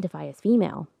that identify as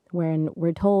female, when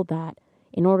we're told that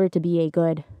in order to be a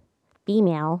good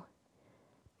female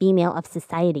of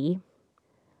society,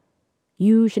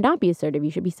 you should not be assertive.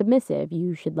 You should be submissive.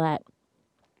 You should let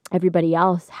everybody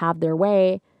else have their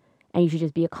way, and you should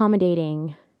just be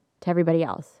accommodating to everybody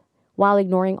else while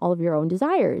ignoring all of your own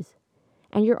desires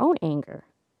and your own anger.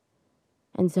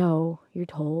 And so you're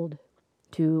told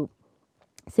to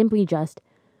simply just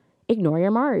ignore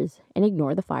your Mars and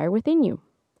ignore the fire within you.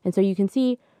 And so you can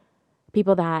see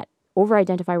people that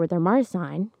over-identify with their Mars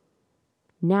sign,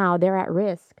 now they're at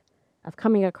risk of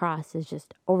coming across as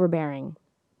just overbearing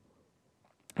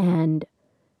and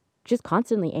just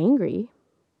constantly angry.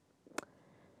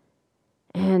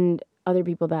 And other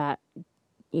people that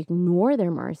ignore their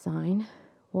Mars sign,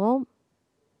 well,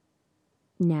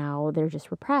 now they're just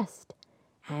repressed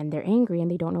and they're angry and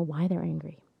they don't know why they're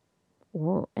angry.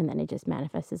 And then it just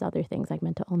manifests as other things like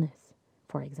mental illness,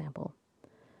 for example.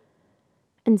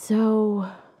 And so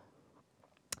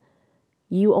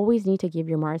you always need to give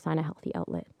your Mars sign a healthy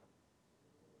outlet.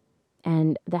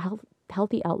 And the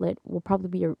healthy outlet will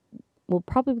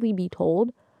probably be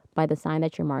told by the sign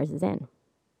that your Mars is in.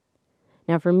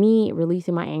 Now, for me,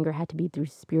 releasing my anger had to be through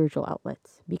spiritual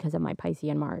outlets because of my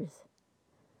Piscean Mars.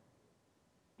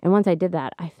 And once I did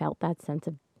that, I felt that sense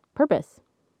of purpose.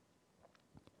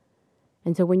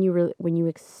 And so when you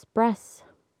express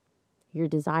your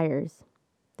desires,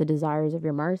 the desires of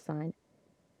your Mars sign,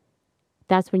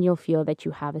 that's when you'll feel that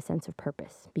you have a sense of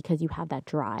purpose because you have that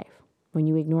drive. When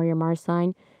you ignore your Mars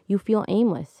sign, you feel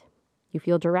aimless. You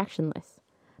feel directionless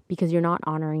because you're not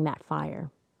honoring that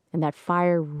fire. And that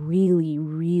fire really,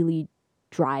 really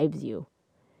drives you.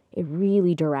 It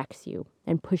really directs you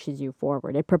and pushes you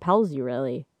forward. It propels you,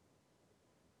 really.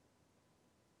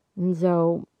 And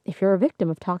so if you're a victim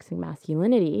of toxic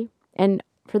masculinity, and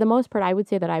for the most part, I would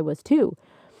say that I was too,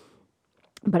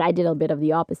 but I did a bit of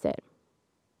the opposite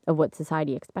of what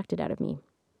society expected out of me.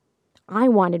 I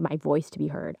wanted my voice to be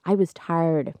heard. I was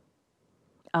tired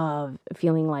of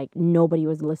feeling like nobody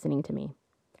was listening to me.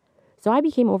 So I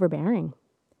became overbearing.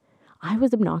 I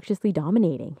was obnoxiously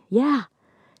dominating. Yeah,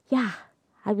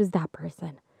 I was that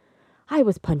person. I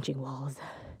was punching walls.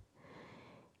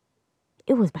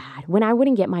 It was bad. When I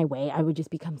wouldn't get my way, I would just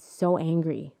become so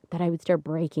angry that I would start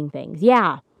breaking things.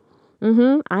 Yeah.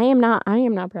 I am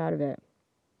not proud of it.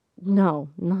 No,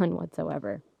 none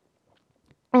whatsoever.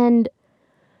 And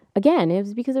again, it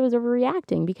was because I was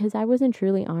overreacting because I wasn't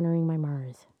truly honoring my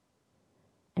Mars.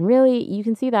 And really, you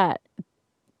can see that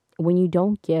when you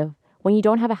don't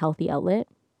have a healthy outlet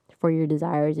for your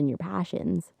desires and your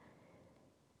passions,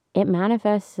 it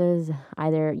manifests as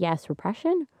either, yes,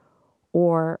 repression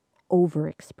or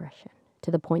overexpression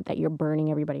to the point that you're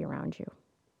burning everybody around you.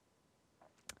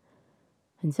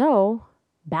 And so,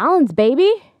 balance, baby.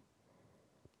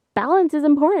 Balance is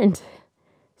important.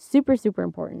 Super, super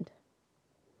important.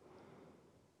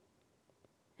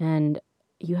 And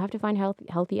you have to find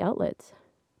healthy outlets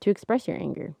to express your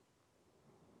anger.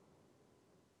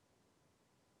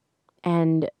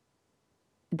 And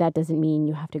that doesn't mean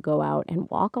you have to go out and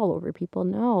walk all over people.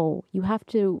 No, you have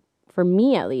to, for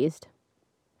me at least,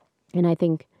 and I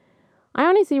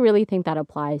honestly really think that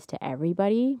applies to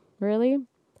everybody, really.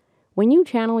 When you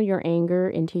channel your anger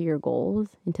into your goals,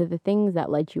 into the things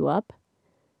that light you up,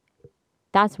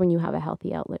 that's when you have a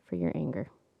healthy outlet for your anger.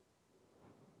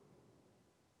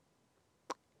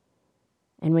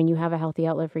 And when you have a healthy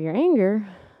outlet for your anger,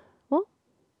 well,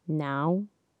 now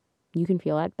you can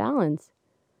feel at balance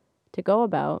to go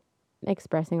about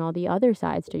expressing all the other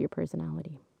sides to your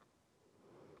personality.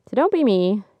 So don't be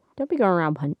me. Don't be going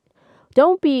around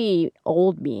Don't be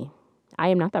old me. I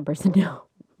am not that person now.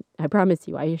 I promise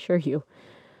you, I assure you.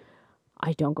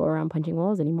 I don't go around punching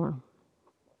walls anymore.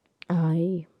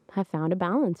 I have found a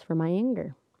balance for my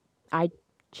anger. I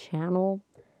channel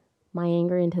my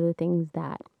anger into the things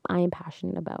that I am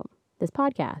passionate about. This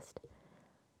podcast,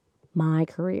 my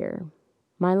career,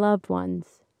 my loved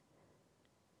ones,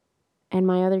 and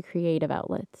my other creative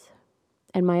outlets,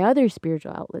 and my other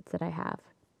spiritual outlets that I have.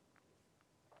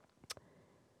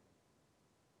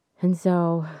 And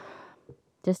so,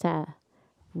 just to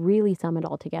really sum it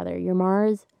all together, your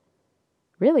Mars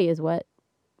really is what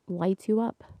lights you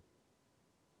up.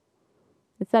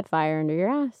 It's that fire under your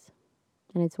ass.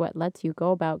 And it's what lets you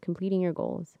go about completing your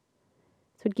goals.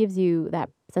 It's what gives you that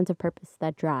sense of purpose,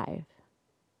 that drive.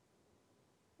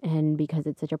 And because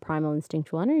it's such a primal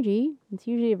instinctual energy, it's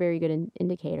usually a very good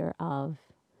indicator of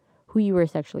who you are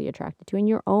sexually attracted to and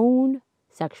your own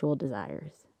sexual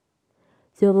desires.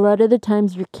 So a lot of the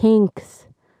times your kinks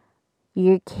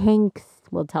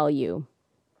will tell you,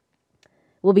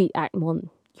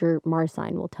 your Mars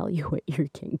sign will tell you what your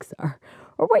kinks are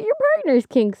or what your partner's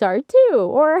kinks are too.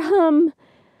 Or,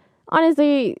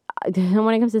 honestly,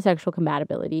 when it comes to sexual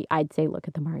compatibility, I'd say look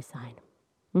at the Mars sign.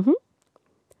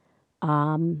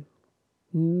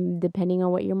 Depending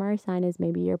on what your Mars sign is,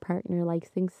 maybe your partner likes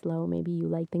things slow, maybe you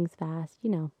like things fast,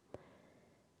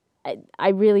 I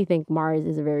really think Mars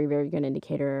is a very, very good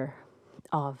indicator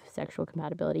of sexual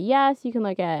compatibility. Yes, you can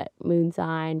look at moon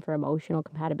sign for emotional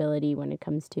compatibility when it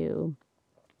comes to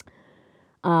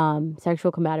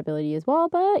sexual compatibility as well.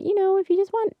 But, if you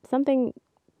just want something,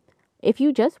 if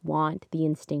you just want the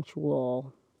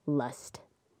instinctual lust,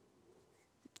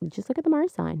 just look at the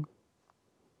Mars sign.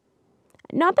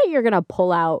 Not that you're going to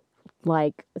pull out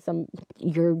like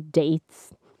your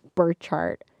date's birth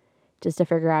chart just to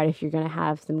figure out if you're going to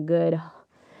have some good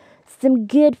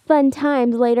fun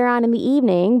times later on in the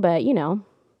evening. But,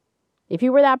 if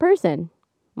you were that person,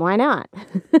 why not?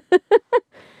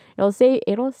 It'll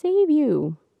save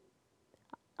you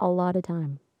a lot of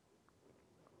time.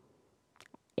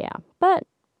 Yeah. But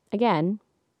again,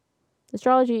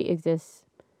 astrology exists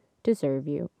to serve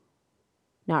you,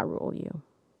 not rule you.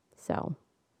 So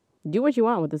do what you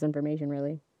want with this information,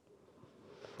 really.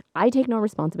 I take no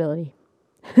responsibility.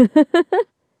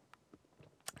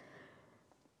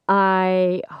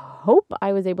 I hope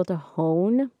I was able to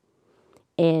hone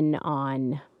in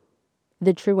on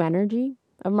the true energy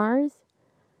of Mars.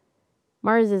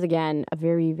 Mars is, again, a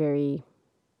very, very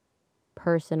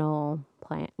personal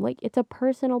planet. Like, it's a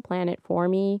personal planet for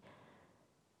me.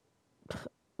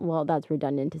 Well, that's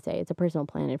redundant to say. It's a personal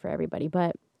planet for everybody,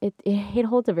 but it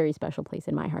holds a very special place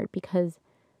in my heart because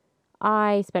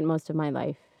I spent most of my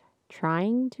life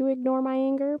trying to ignore my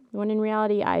anger, when in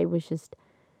reality I was just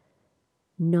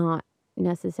not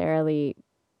necessarily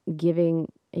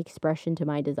giving expression to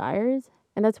my desires.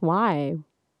 And that's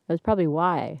probably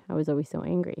why I was always so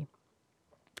angry.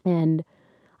 And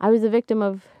I was a victim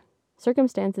of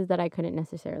circumstances that I couldn't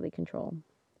necessarily control.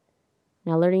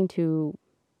 Now, learning to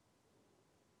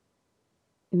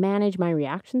manage my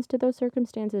reactions to those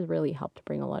circumstances really helped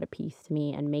bring a lot of peace to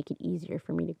me and make it easier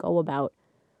for me to go about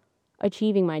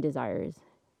achieving my desires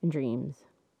and dreams.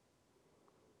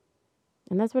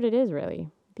 And that's what it is,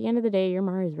 really. At the end of the day, your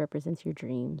Mars represents your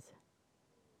dreams.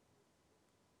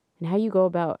 And how you go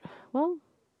about,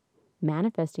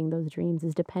 manifesting those dreams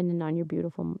is dependent on your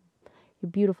beautiful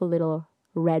little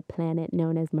red planet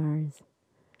known as Mars.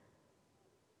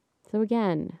 So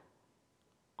again,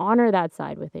 honor that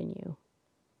side within you.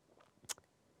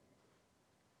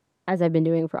 As I've been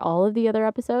doing for all of the other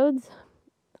episodes,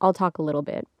 I'll talk a little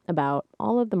bit about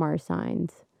all of the Mars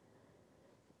signs.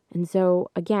 And so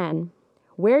again,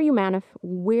 where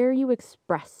you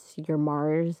express your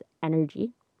Mars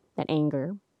energy, that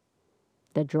anger,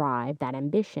 the drive, that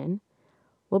ambition,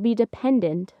 will be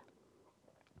dependent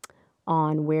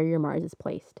on where your Mars is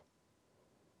placed.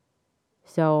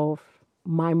 So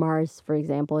my Mars, for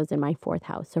example, is in my 4th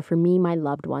house. So for me, my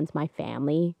loved ones, my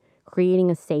family, creating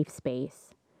a safe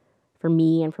space for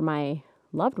me and for my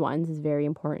loved ones is very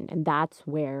important. And that's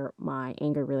where my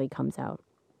anger really comes out.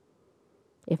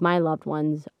 If my loved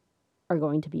ones are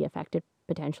going to be affected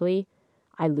potentially,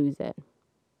 I lose it.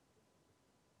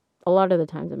 A lot of the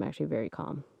times I'm actually very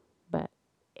calm. But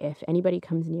if anybody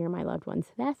comes near my loved ones,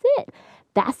 that's it.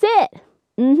 That's it.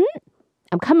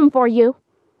 I'm coming for you.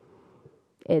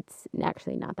 It's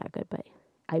actually not that good, but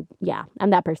I'm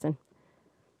that person.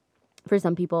 For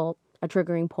some people, a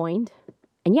triggering point,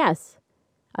 and yes,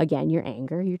 again, your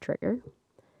anger, your trigger.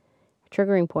 A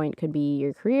triggering point could be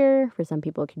your career. For some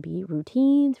people, it could be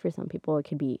routines. For some people, it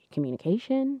could be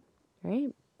communication,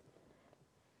 right?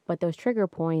 But those trigger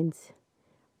points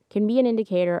can be an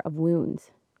indicator of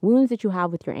wounds that you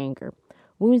have with your anger,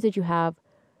 wounds that you have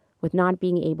with not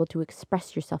being able to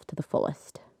express yourself to the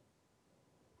fullest.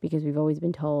 Because we've always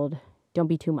been told, don't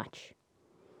be too much.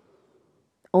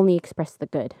 Only express the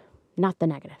good, not the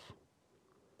negative.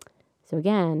 So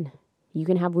again, you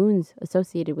can have wounds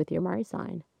associated with your Mars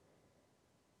sign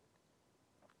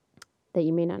that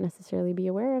you may not necessarily be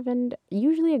aware of. And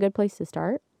usually a good place to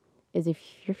start is if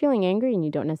you're feeling angry and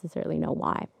you don't necessarily know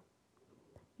why.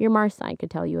 Your Mars sign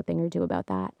could tell you a thing or two about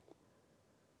that.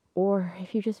 Or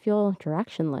if you just feel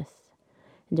directionless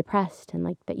and depressed and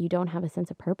like that you don't have a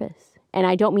sense of purpose. And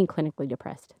I don't mean clinically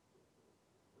depressed.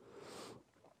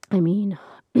 I mean,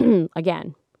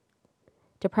 again,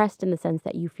 depressed in the sense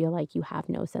that you feel like you have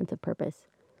no sense of purpose.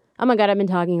 Oh my God, I've been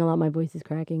talking a lot. My voice is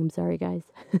cracking. I'm sorry, guys.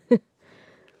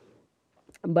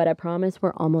 But I promise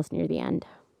we're almost near the end.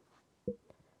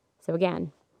 So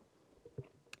again,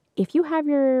 if you have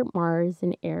your Mars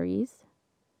in Aries,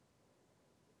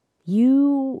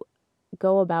 you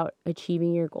go about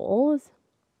achieving your goals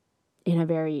in a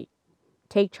very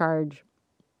take charge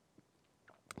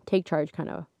kind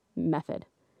of method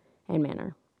and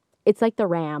manner. It's like the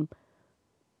ram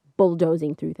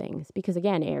bulldozing through things because,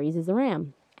 again, Aries is the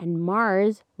ram and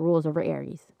Mars rules over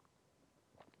Aries.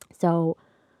 So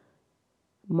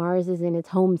Mars is in its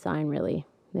home sign, really,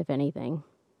 if anything.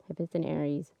 if it's an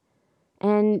Aries.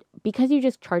 And because you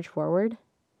just charge forward,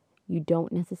 you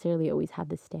don't necessarily always have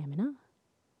the stamina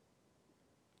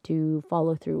to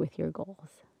follow through with your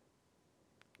goals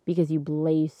because you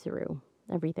blaze through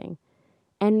everything.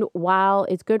 And while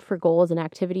it's good for goals and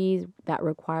activities that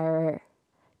require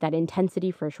that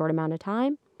intensity for a short amount of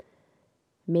time,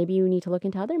 maybe you need to look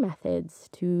into other methods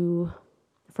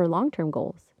for long-term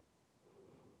goals.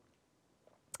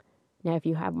 Now, if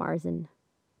you have Mars in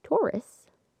Taurus,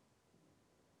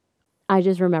 I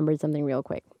just remembered something real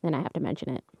quick, and I have to mention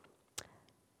it.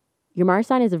 Your Mars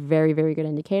sign is a very, very good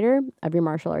indicator of your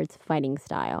martial arts fighting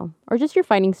style, or just your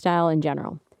fighting style in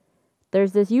general.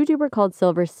 There's this YouTuber called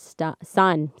Silver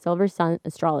Sun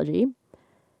Astrology,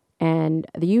 and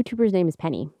the YouTuber's name is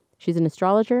Penny. She's an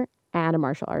astrologer and a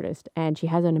martial artist, and she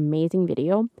has an amazing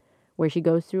video where she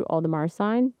goes through all the Mars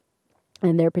sign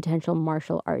and their potential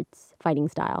martial arts fighting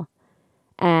style.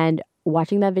 And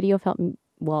watching that video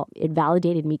it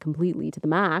validated me completely to the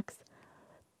max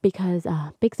because,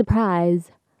 big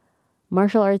surprise,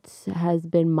 martial arts has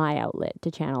been my outlet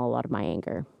to channel a lot of my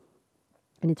anger.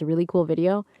 And it's a really cool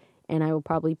video, and I will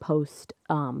probably post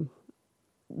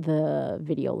the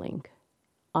video link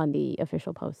on the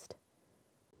official post.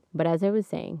 But as I was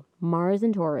saying, Mars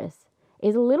in Taurus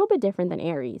is a little bit different than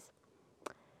Aries.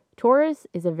 Taurus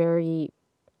is a very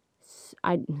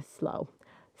slow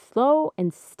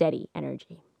and steady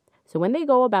energy. So when they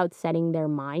go about setting their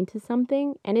mind to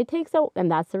something, and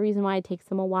that's the reason why it takes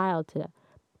them a while to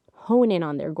hone in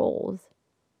on their goals.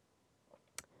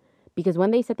 Because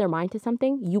when they set their mind to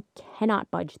something, you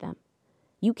cannot budge them.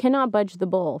 You cannot budge the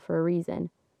bull for a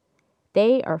reason.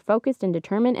 They are focused and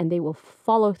determined, and they will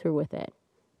follow through with it.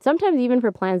 Sometimes even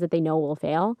for plans that they know will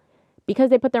fail, because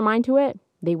they put their mind to it,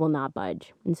 they will not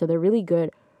budge. And so they're really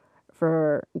good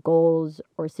for goals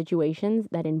or situations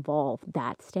that involve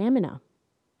that stamina,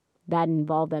 that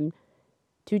involve them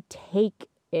to take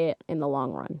it in the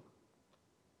long run.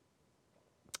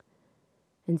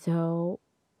 And so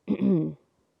the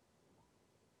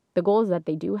goals that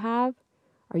they do have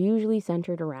are usually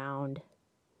centered around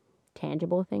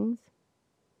tangible things,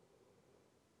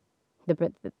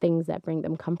 the things that bring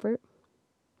them comfort,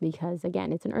 because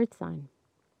again, it's an earth sign.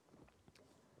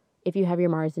 If you have your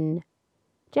Mars in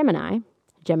Gemini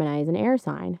is an air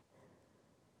sign.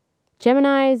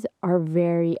 Geminis are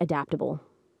very adaptable.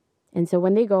 And so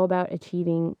when they go about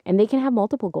achieving, and they can have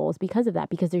multiple goals because of that,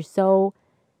 because they're so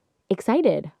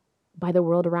excited by the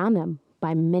world around them,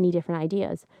 by many different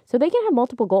ideas. So they can have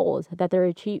multiple goals that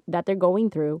they're going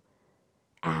through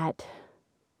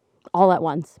all at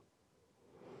once.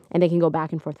 And they can go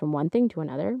back and forth from one thing to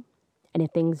another. And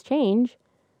if things change,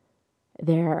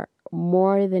 they're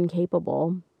more than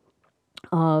capable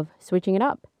of switching it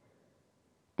up.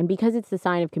 And because it's the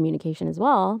sign of communication as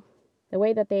well, the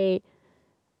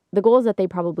goals that they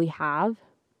probably have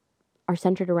are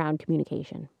centered around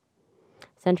communication,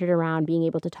 centered around being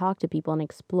able to talk to people and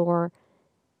explore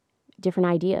different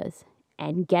ideas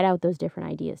and get out those different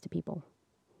ideas to people.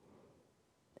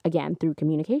 Again, through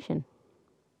communication.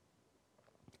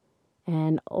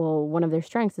 And one of their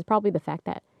strengths is probably the fact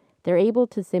that they're able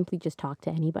to simply just talk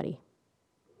to anybody.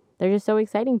 They're just so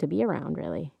exciting to be around,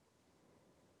 really.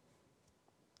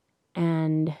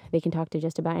 And they can talk to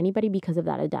just about anybody because of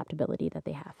that adaptability that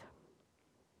they have.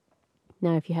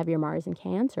 Now, if you have your Mars in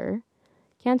Cancer,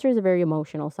 Cancer is a very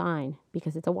emotional sign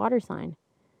because it's a water sign.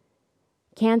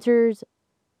 Cancers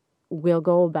will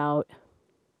go about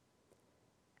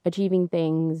achieving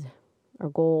things or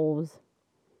goals,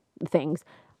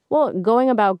 going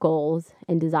about goals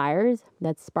and desires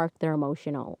that spark their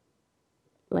emotional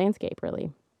landscape,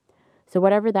 really. So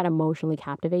whatever that emotionally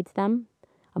captivates them,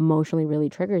 emotionally really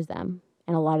triggers them.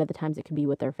 And a lot of the times it could be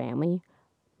with their family,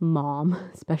 mom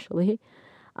especially.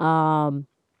 That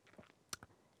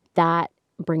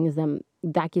gives them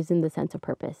the sense of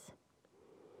purpose.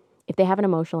 If they have an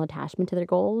emotional attachment to their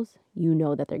goals, you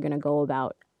know that they're going to go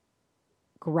about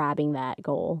grabbing that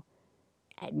goal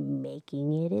and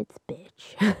making it its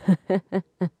bitch.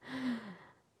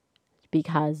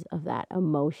 Because of that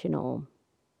emotional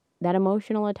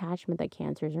attachment that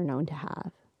Cancers are known to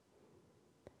have.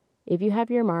 If you have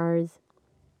your Mars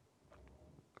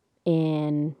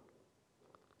in...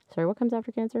 Sorry, what comes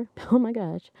after Cancer? Oh my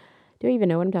gosh. Do I even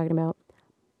know what I'm talking about?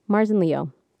 Mars in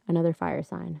Leo, another fire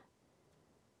sign.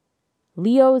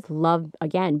 Leos love,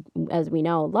 again, as we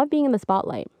know, love being in the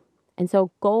spotlight. And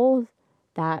so goals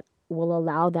that will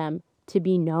allow them to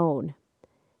be known,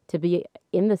 to be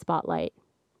in the spotlight,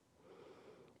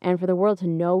 and for the world to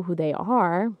know who they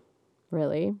are,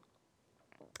 really,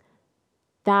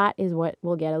 that is what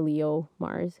will get a Leo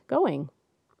Mars going.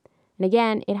 And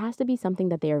again, it has to be something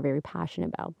that they are very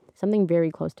passionate about, something very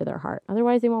close to their heart.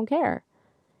 Otherwise, they won't care.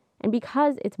 And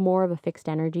because it's more of a fixed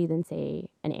energy than, say,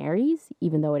 an Aries,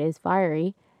 even though it is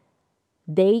fiery,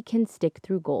 they can stick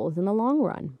through goals in the long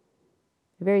run.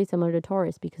 Very similar to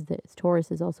Taurus, because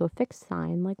Taurus is also a fixed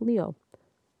sign like Leo.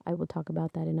 I will talk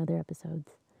about that in other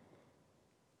episodes.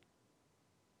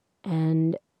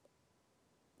 And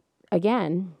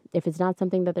again, if it's not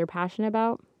something that they're passionate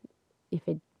about, if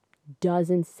it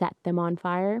doesn't set them on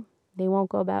fire, they won't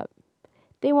go about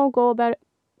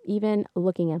even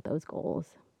looking at those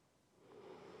goals.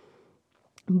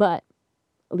 But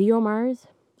Leo Mars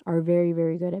are very,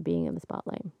 very good at being in the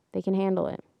spotlight. They can handle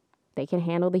it. They can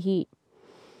handle the heat.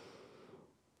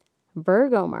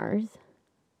 Virgo Mars.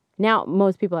 Now,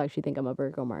 most people actually think I'm a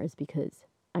Virgo Mars because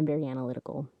I'm very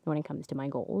analytical when it comes to my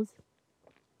goals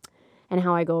and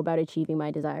how I go about achieving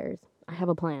my desires. I have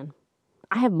a plan.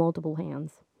 I have multiple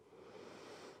plans.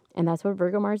 And that's what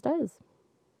Virgo Mars does.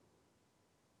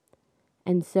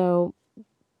 And so,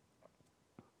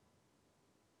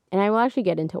 and I will actually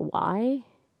get into why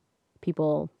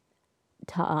people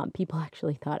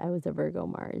actually thought I was a Virgo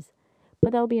Mars.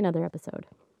 But that'll be another episode.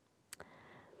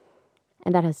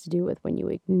 And that has to do with when you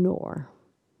ignore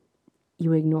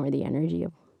the energy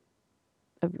of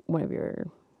one of your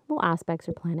aspects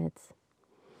or planets.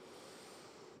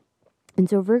 And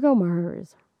so Virgo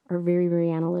Mars are very, very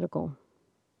analytical.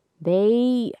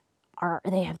 They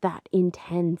have that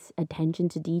intense attention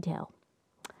to detail.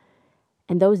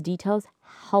 And those details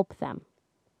help them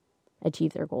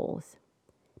achieve their goals.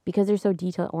 Because they're so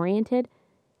detail oriented,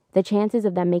 the chances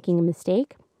of them making a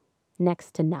mistake,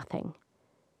 next to nothing.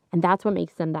 And that's what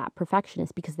makes them that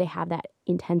perfectionist, because they have that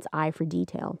intense eye for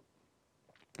detail.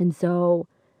 And so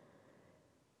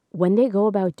when they go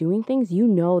about doing things, you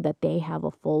know that they have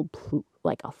a foolproof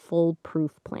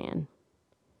plan.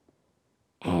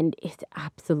 And it's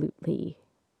absolutely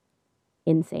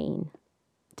insane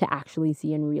to actually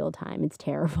see in real time. It's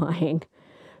terrifying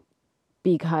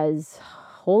because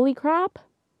holy crap,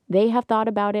 they have thought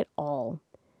about it all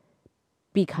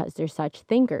because they're such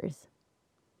thinkers.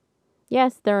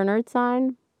 Yes, they're an earth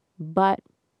sign, but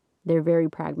they're very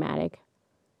pragmatic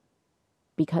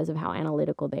because of how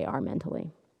analytical they are mentally.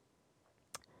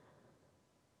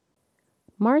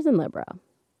 Mars in Libra.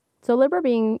 So Libra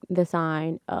being the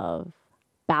sign of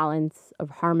balance, of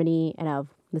harmony, and of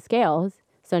the scales,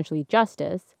 essentially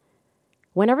justice.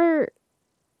 Whenever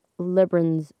Libra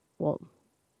and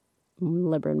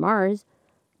Mars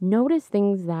notice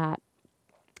things that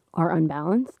are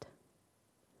unbalanced,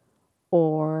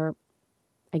 or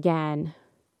again,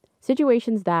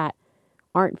 situations that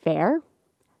aren't fair,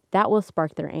 that will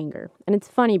spark their anger. And it's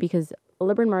funny because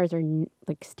Libra and Mars are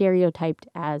like stereotyped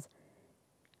as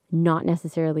not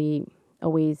necessarily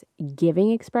always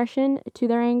giving expression to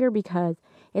their anger because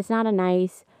it's not a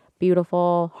nice,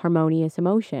 beautiful, harmonious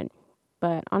emotion.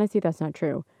 But honestly, that's not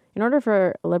true. In order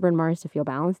for Libra and Mars to feel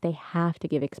balanced, they have to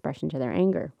give expression to their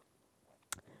anger.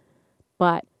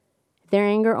 But their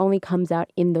anger only comes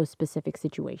out in those specific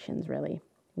situations, really,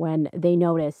 when they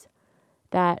notice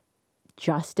that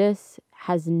justice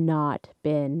has not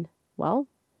been,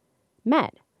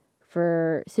 met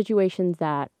for situations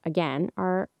that, again,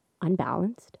 are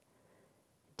unbalanced,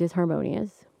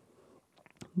 disharmonious.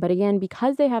 But again,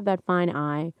 because they have that fine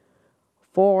eye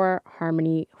for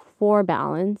harmony, for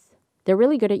balance, they're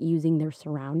really good at using their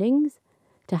surroundings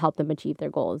to help them achieve their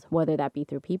goals, whether that be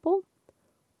through people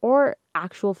or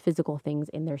actual physical things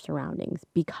in their surroundings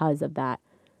because of that,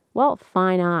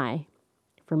 fine eye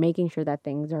for making sure that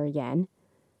things are, again,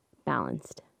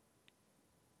 balanced.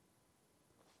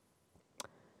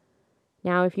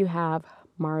 Now, if you have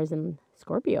Mars in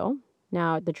Scorpio,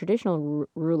 now the traditional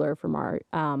ruler for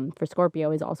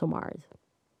Scorpio is also Mars.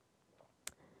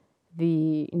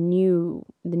 The new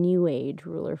age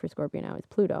ruler for Scorpio now is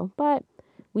Pluto, but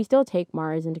we still take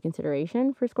Mars into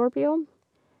consideration for Scorpio.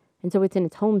 And so it's in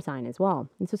its home sign as well.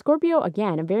 And so Scorpio,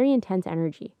 again, a very intense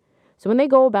energy. So when they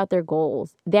go about their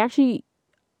goals,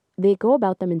 they go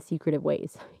about them in secretive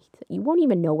ways. You won't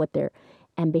even know what their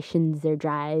ambitions, their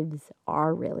drives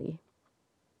are really.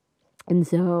 And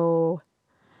so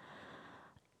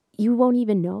you won't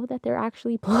even know that they're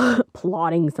actually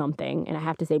plotting something. And I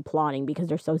have to say plotting because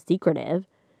they're so secretive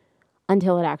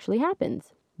until it actually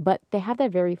happens. But they have that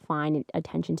very fine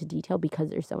attention to detail because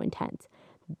they're so intense.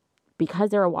 Because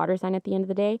they're a water sign at the end of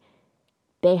the day,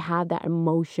 they have that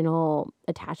emotional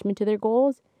attachment to their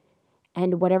goals.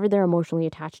 And whatever they're emotionally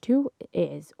attached to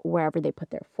is wherever they put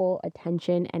their full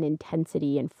attention and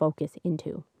intensity and focus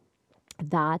into.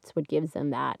 That's what gives them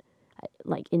that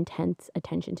intense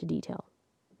attention to detail.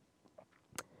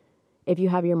 if you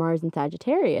have your Mars in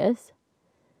Sagittarius,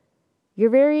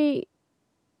 you're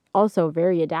also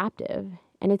very adaptive,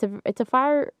 and it's a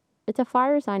fire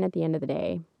sign at the end of the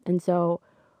day. And so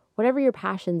whatever your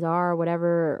passions are,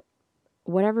 whatever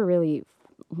really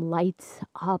lights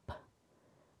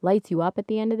you up at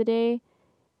the end of the day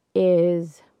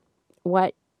is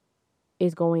what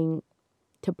is going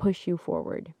to push you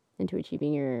forward into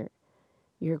achieving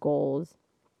your goals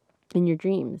and your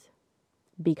dreams,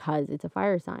 because it's a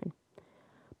fire sign.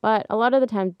 But a lot of the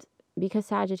times, because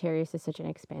Sagittarius is such an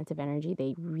expansive energy,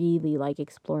 they really like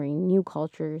exploring new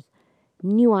cultures,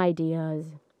 new ideas.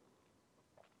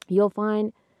 You'll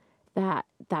find that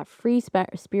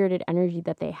free-spirited energy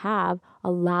that they have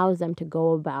allows them to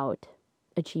go about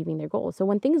achieving their goals. So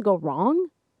when things go wrong,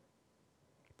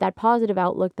 that positive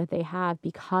outlook that they have,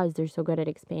 because they're so good at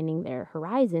expanding their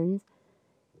horizons,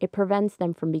 it prevents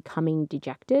them from becoming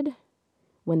dejected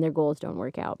when their goals don't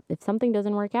work out. If something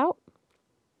doesn't work out,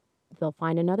 they'll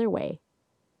find another way,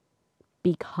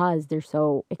 because they're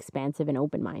so expansive and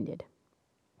open-minded.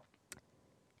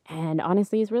 And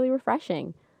honestly, it's really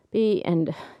refreshing.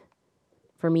 And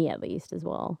for me at least as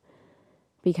well,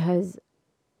 because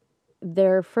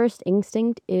their first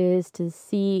instinct is to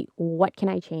see, what can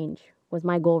I change? Was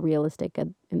my goal realistic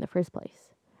in the first place?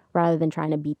 Rather than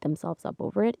trying to beat themselves up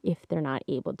over it if they're not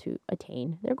able to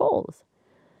attain their goals.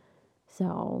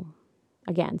 So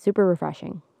again, super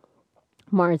refreshing.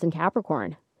 Mars and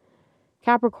Capricorn.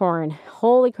 Capricorn,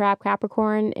 holy crap,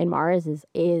 Capricorn and Mars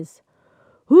is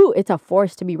it's a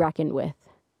force to be reckoned with,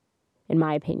 in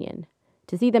my opinion.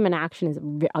 To see them in action is,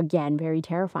 again, very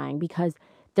terrifying, because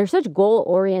they're such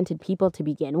goal-oriented people to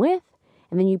begin with.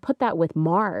 And then you put that with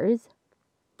Mars,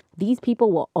 these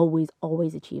people will always,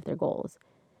 always achieve their goals.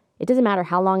 It doesn't matter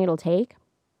how long it'll take.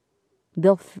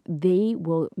 They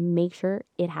will make sure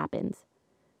it happens,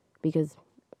 because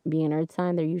being an earth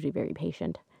sign, they're usually very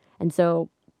patient. And so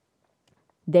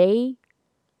they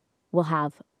will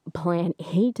have plan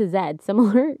A to Z,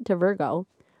 similar to Virgo,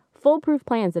 foolproof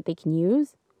plans that they can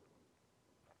use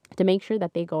to make sure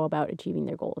that they go about achieving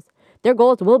their goals. Their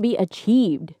goals will be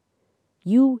achieved.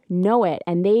 You know it.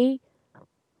 And they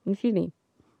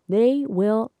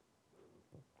will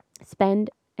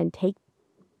spend and take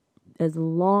as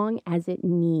long as it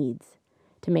needs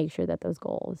to make sure that those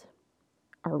goals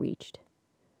are reached.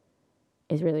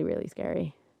 It's really, really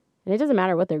scary. And it doesn't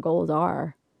matter what their goals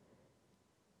are,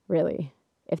 really.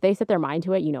 If they set their mind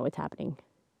to it, you know what's happening.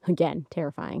 Again,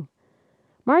 terrifying.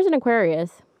 Mars in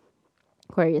Aquarius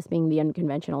being the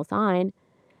unconventional sign,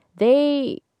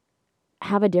 they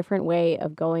have a different way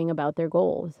of going about their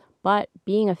goals. But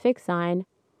being a fixed sign,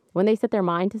 when they set their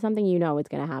mind to something, you know it's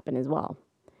going to happen as well.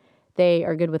 They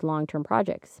are good with long-term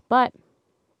projects. But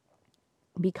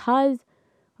because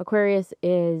Aquarius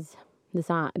is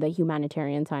the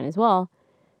humanitarian sign as well,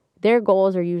 their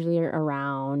goals are usually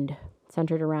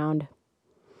centered around,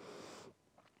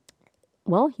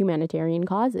 well, humanitarian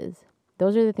causes.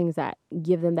 Those are the things that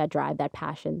give them that drive, that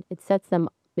passion. It sets them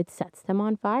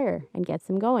on fire and gets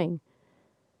them going.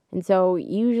 And so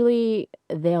usually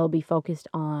they'll be focused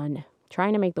on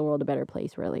trying to make the world a better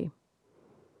place, really.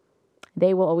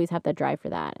 They will always have that drive for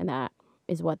that, and that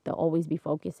is what they'll always be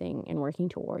focusing and working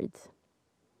towards.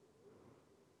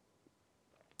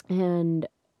 And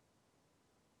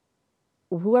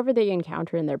whoever they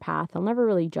encounter in their path, they'll never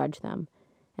really judge them.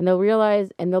 And they'll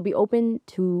realize, and they'll be open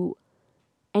to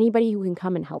anybody who can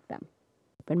come and help them.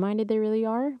 Open-minded they really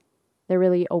are. They're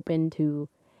really open to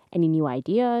any new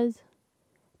ideas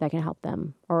that can help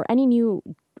them, or any new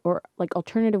or like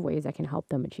alternative ways that can help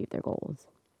them achieve their goals.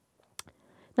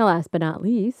 Now, last but not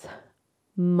least,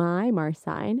 my Mars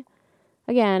sign.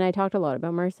 Again, I talked a lot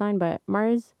about Mars sign, but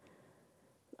Piscean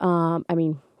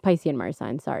Mars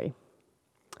sign, sorry.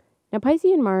 Now,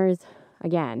 Piscean Mars,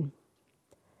 again,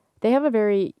 they're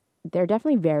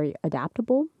definitely very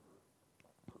adaptable,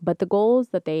 but the goals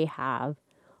that they have,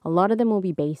 a lot of them will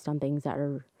be based on things that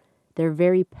they're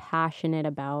very passionate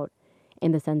about,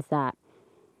 in the sense that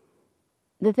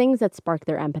the things that spark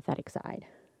their empathetic side.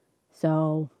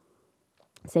 So,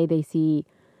 say they see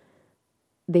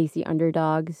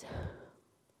underdogs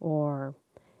or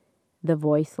the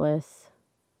voiceless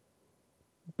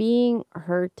being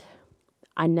hurt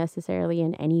unnecessarily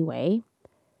in any way,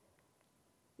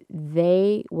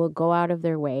 they will go out of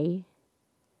their way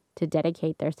to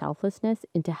dedicate their selflessness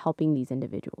into helping these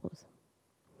individuals,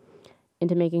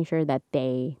 into making sure that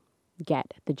they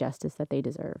get the justice that they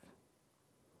deserve.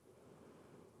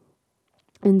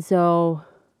 And so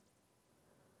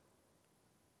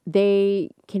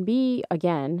they can be,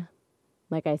 again,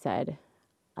 like I said,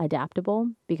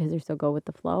 adaptable because they're so go with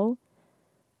the flow,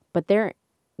 but they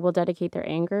will dedicate their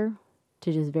anger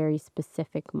to just very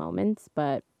specific moments,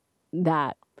 but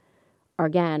that are,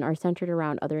 again, are centered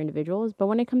around other individuals. But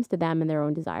when it comes to them and their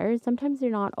own desires, sometimes they're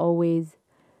not always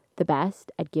the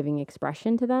best at giving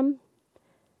expression to them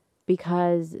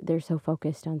because they're so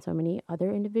focused on so many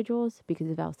other individuals because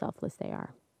of how selfless they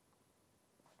are.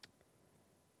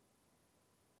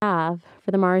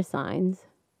 For the Mars signs,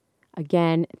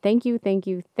 again, thank you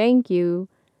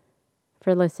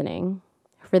for listening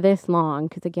for this long.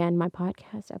 Because again, my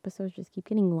podcast episodes just keep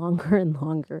getting longer and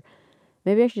longer.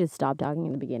 Maybe I should just stop talking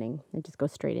in the beginning and just go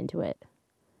straight into it.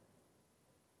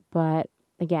 But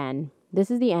again, this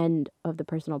is the end of the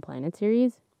Personal Planet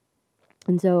series.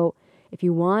 And so if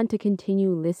you want to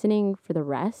continue listening for the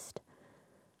rest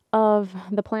of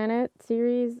the planet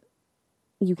series,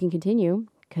 you can continue,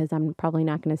 because I'm probably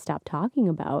not going to stop talking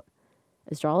about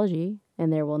astrology,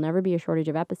 and there will never be a shortage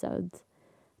of episodes.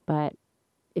 But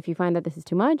if you find that this is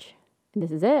too much, and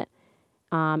this is it,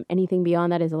 anything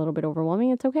beyond that is a little bit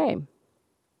overwhelming, it's okay.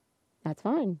 That's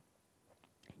fine.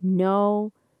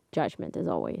 No judgment, as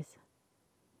always.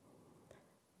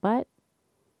 But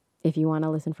if you want to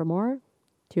listen for more,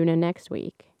 tune in next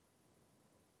week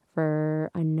for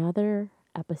another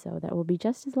episode that will be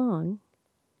just as long,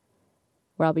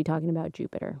 where I'll be talking about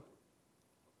Jupiter.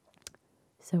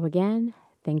 So again,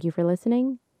 thank you for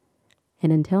listening.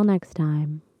 And until next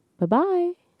time,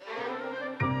 bye-bye.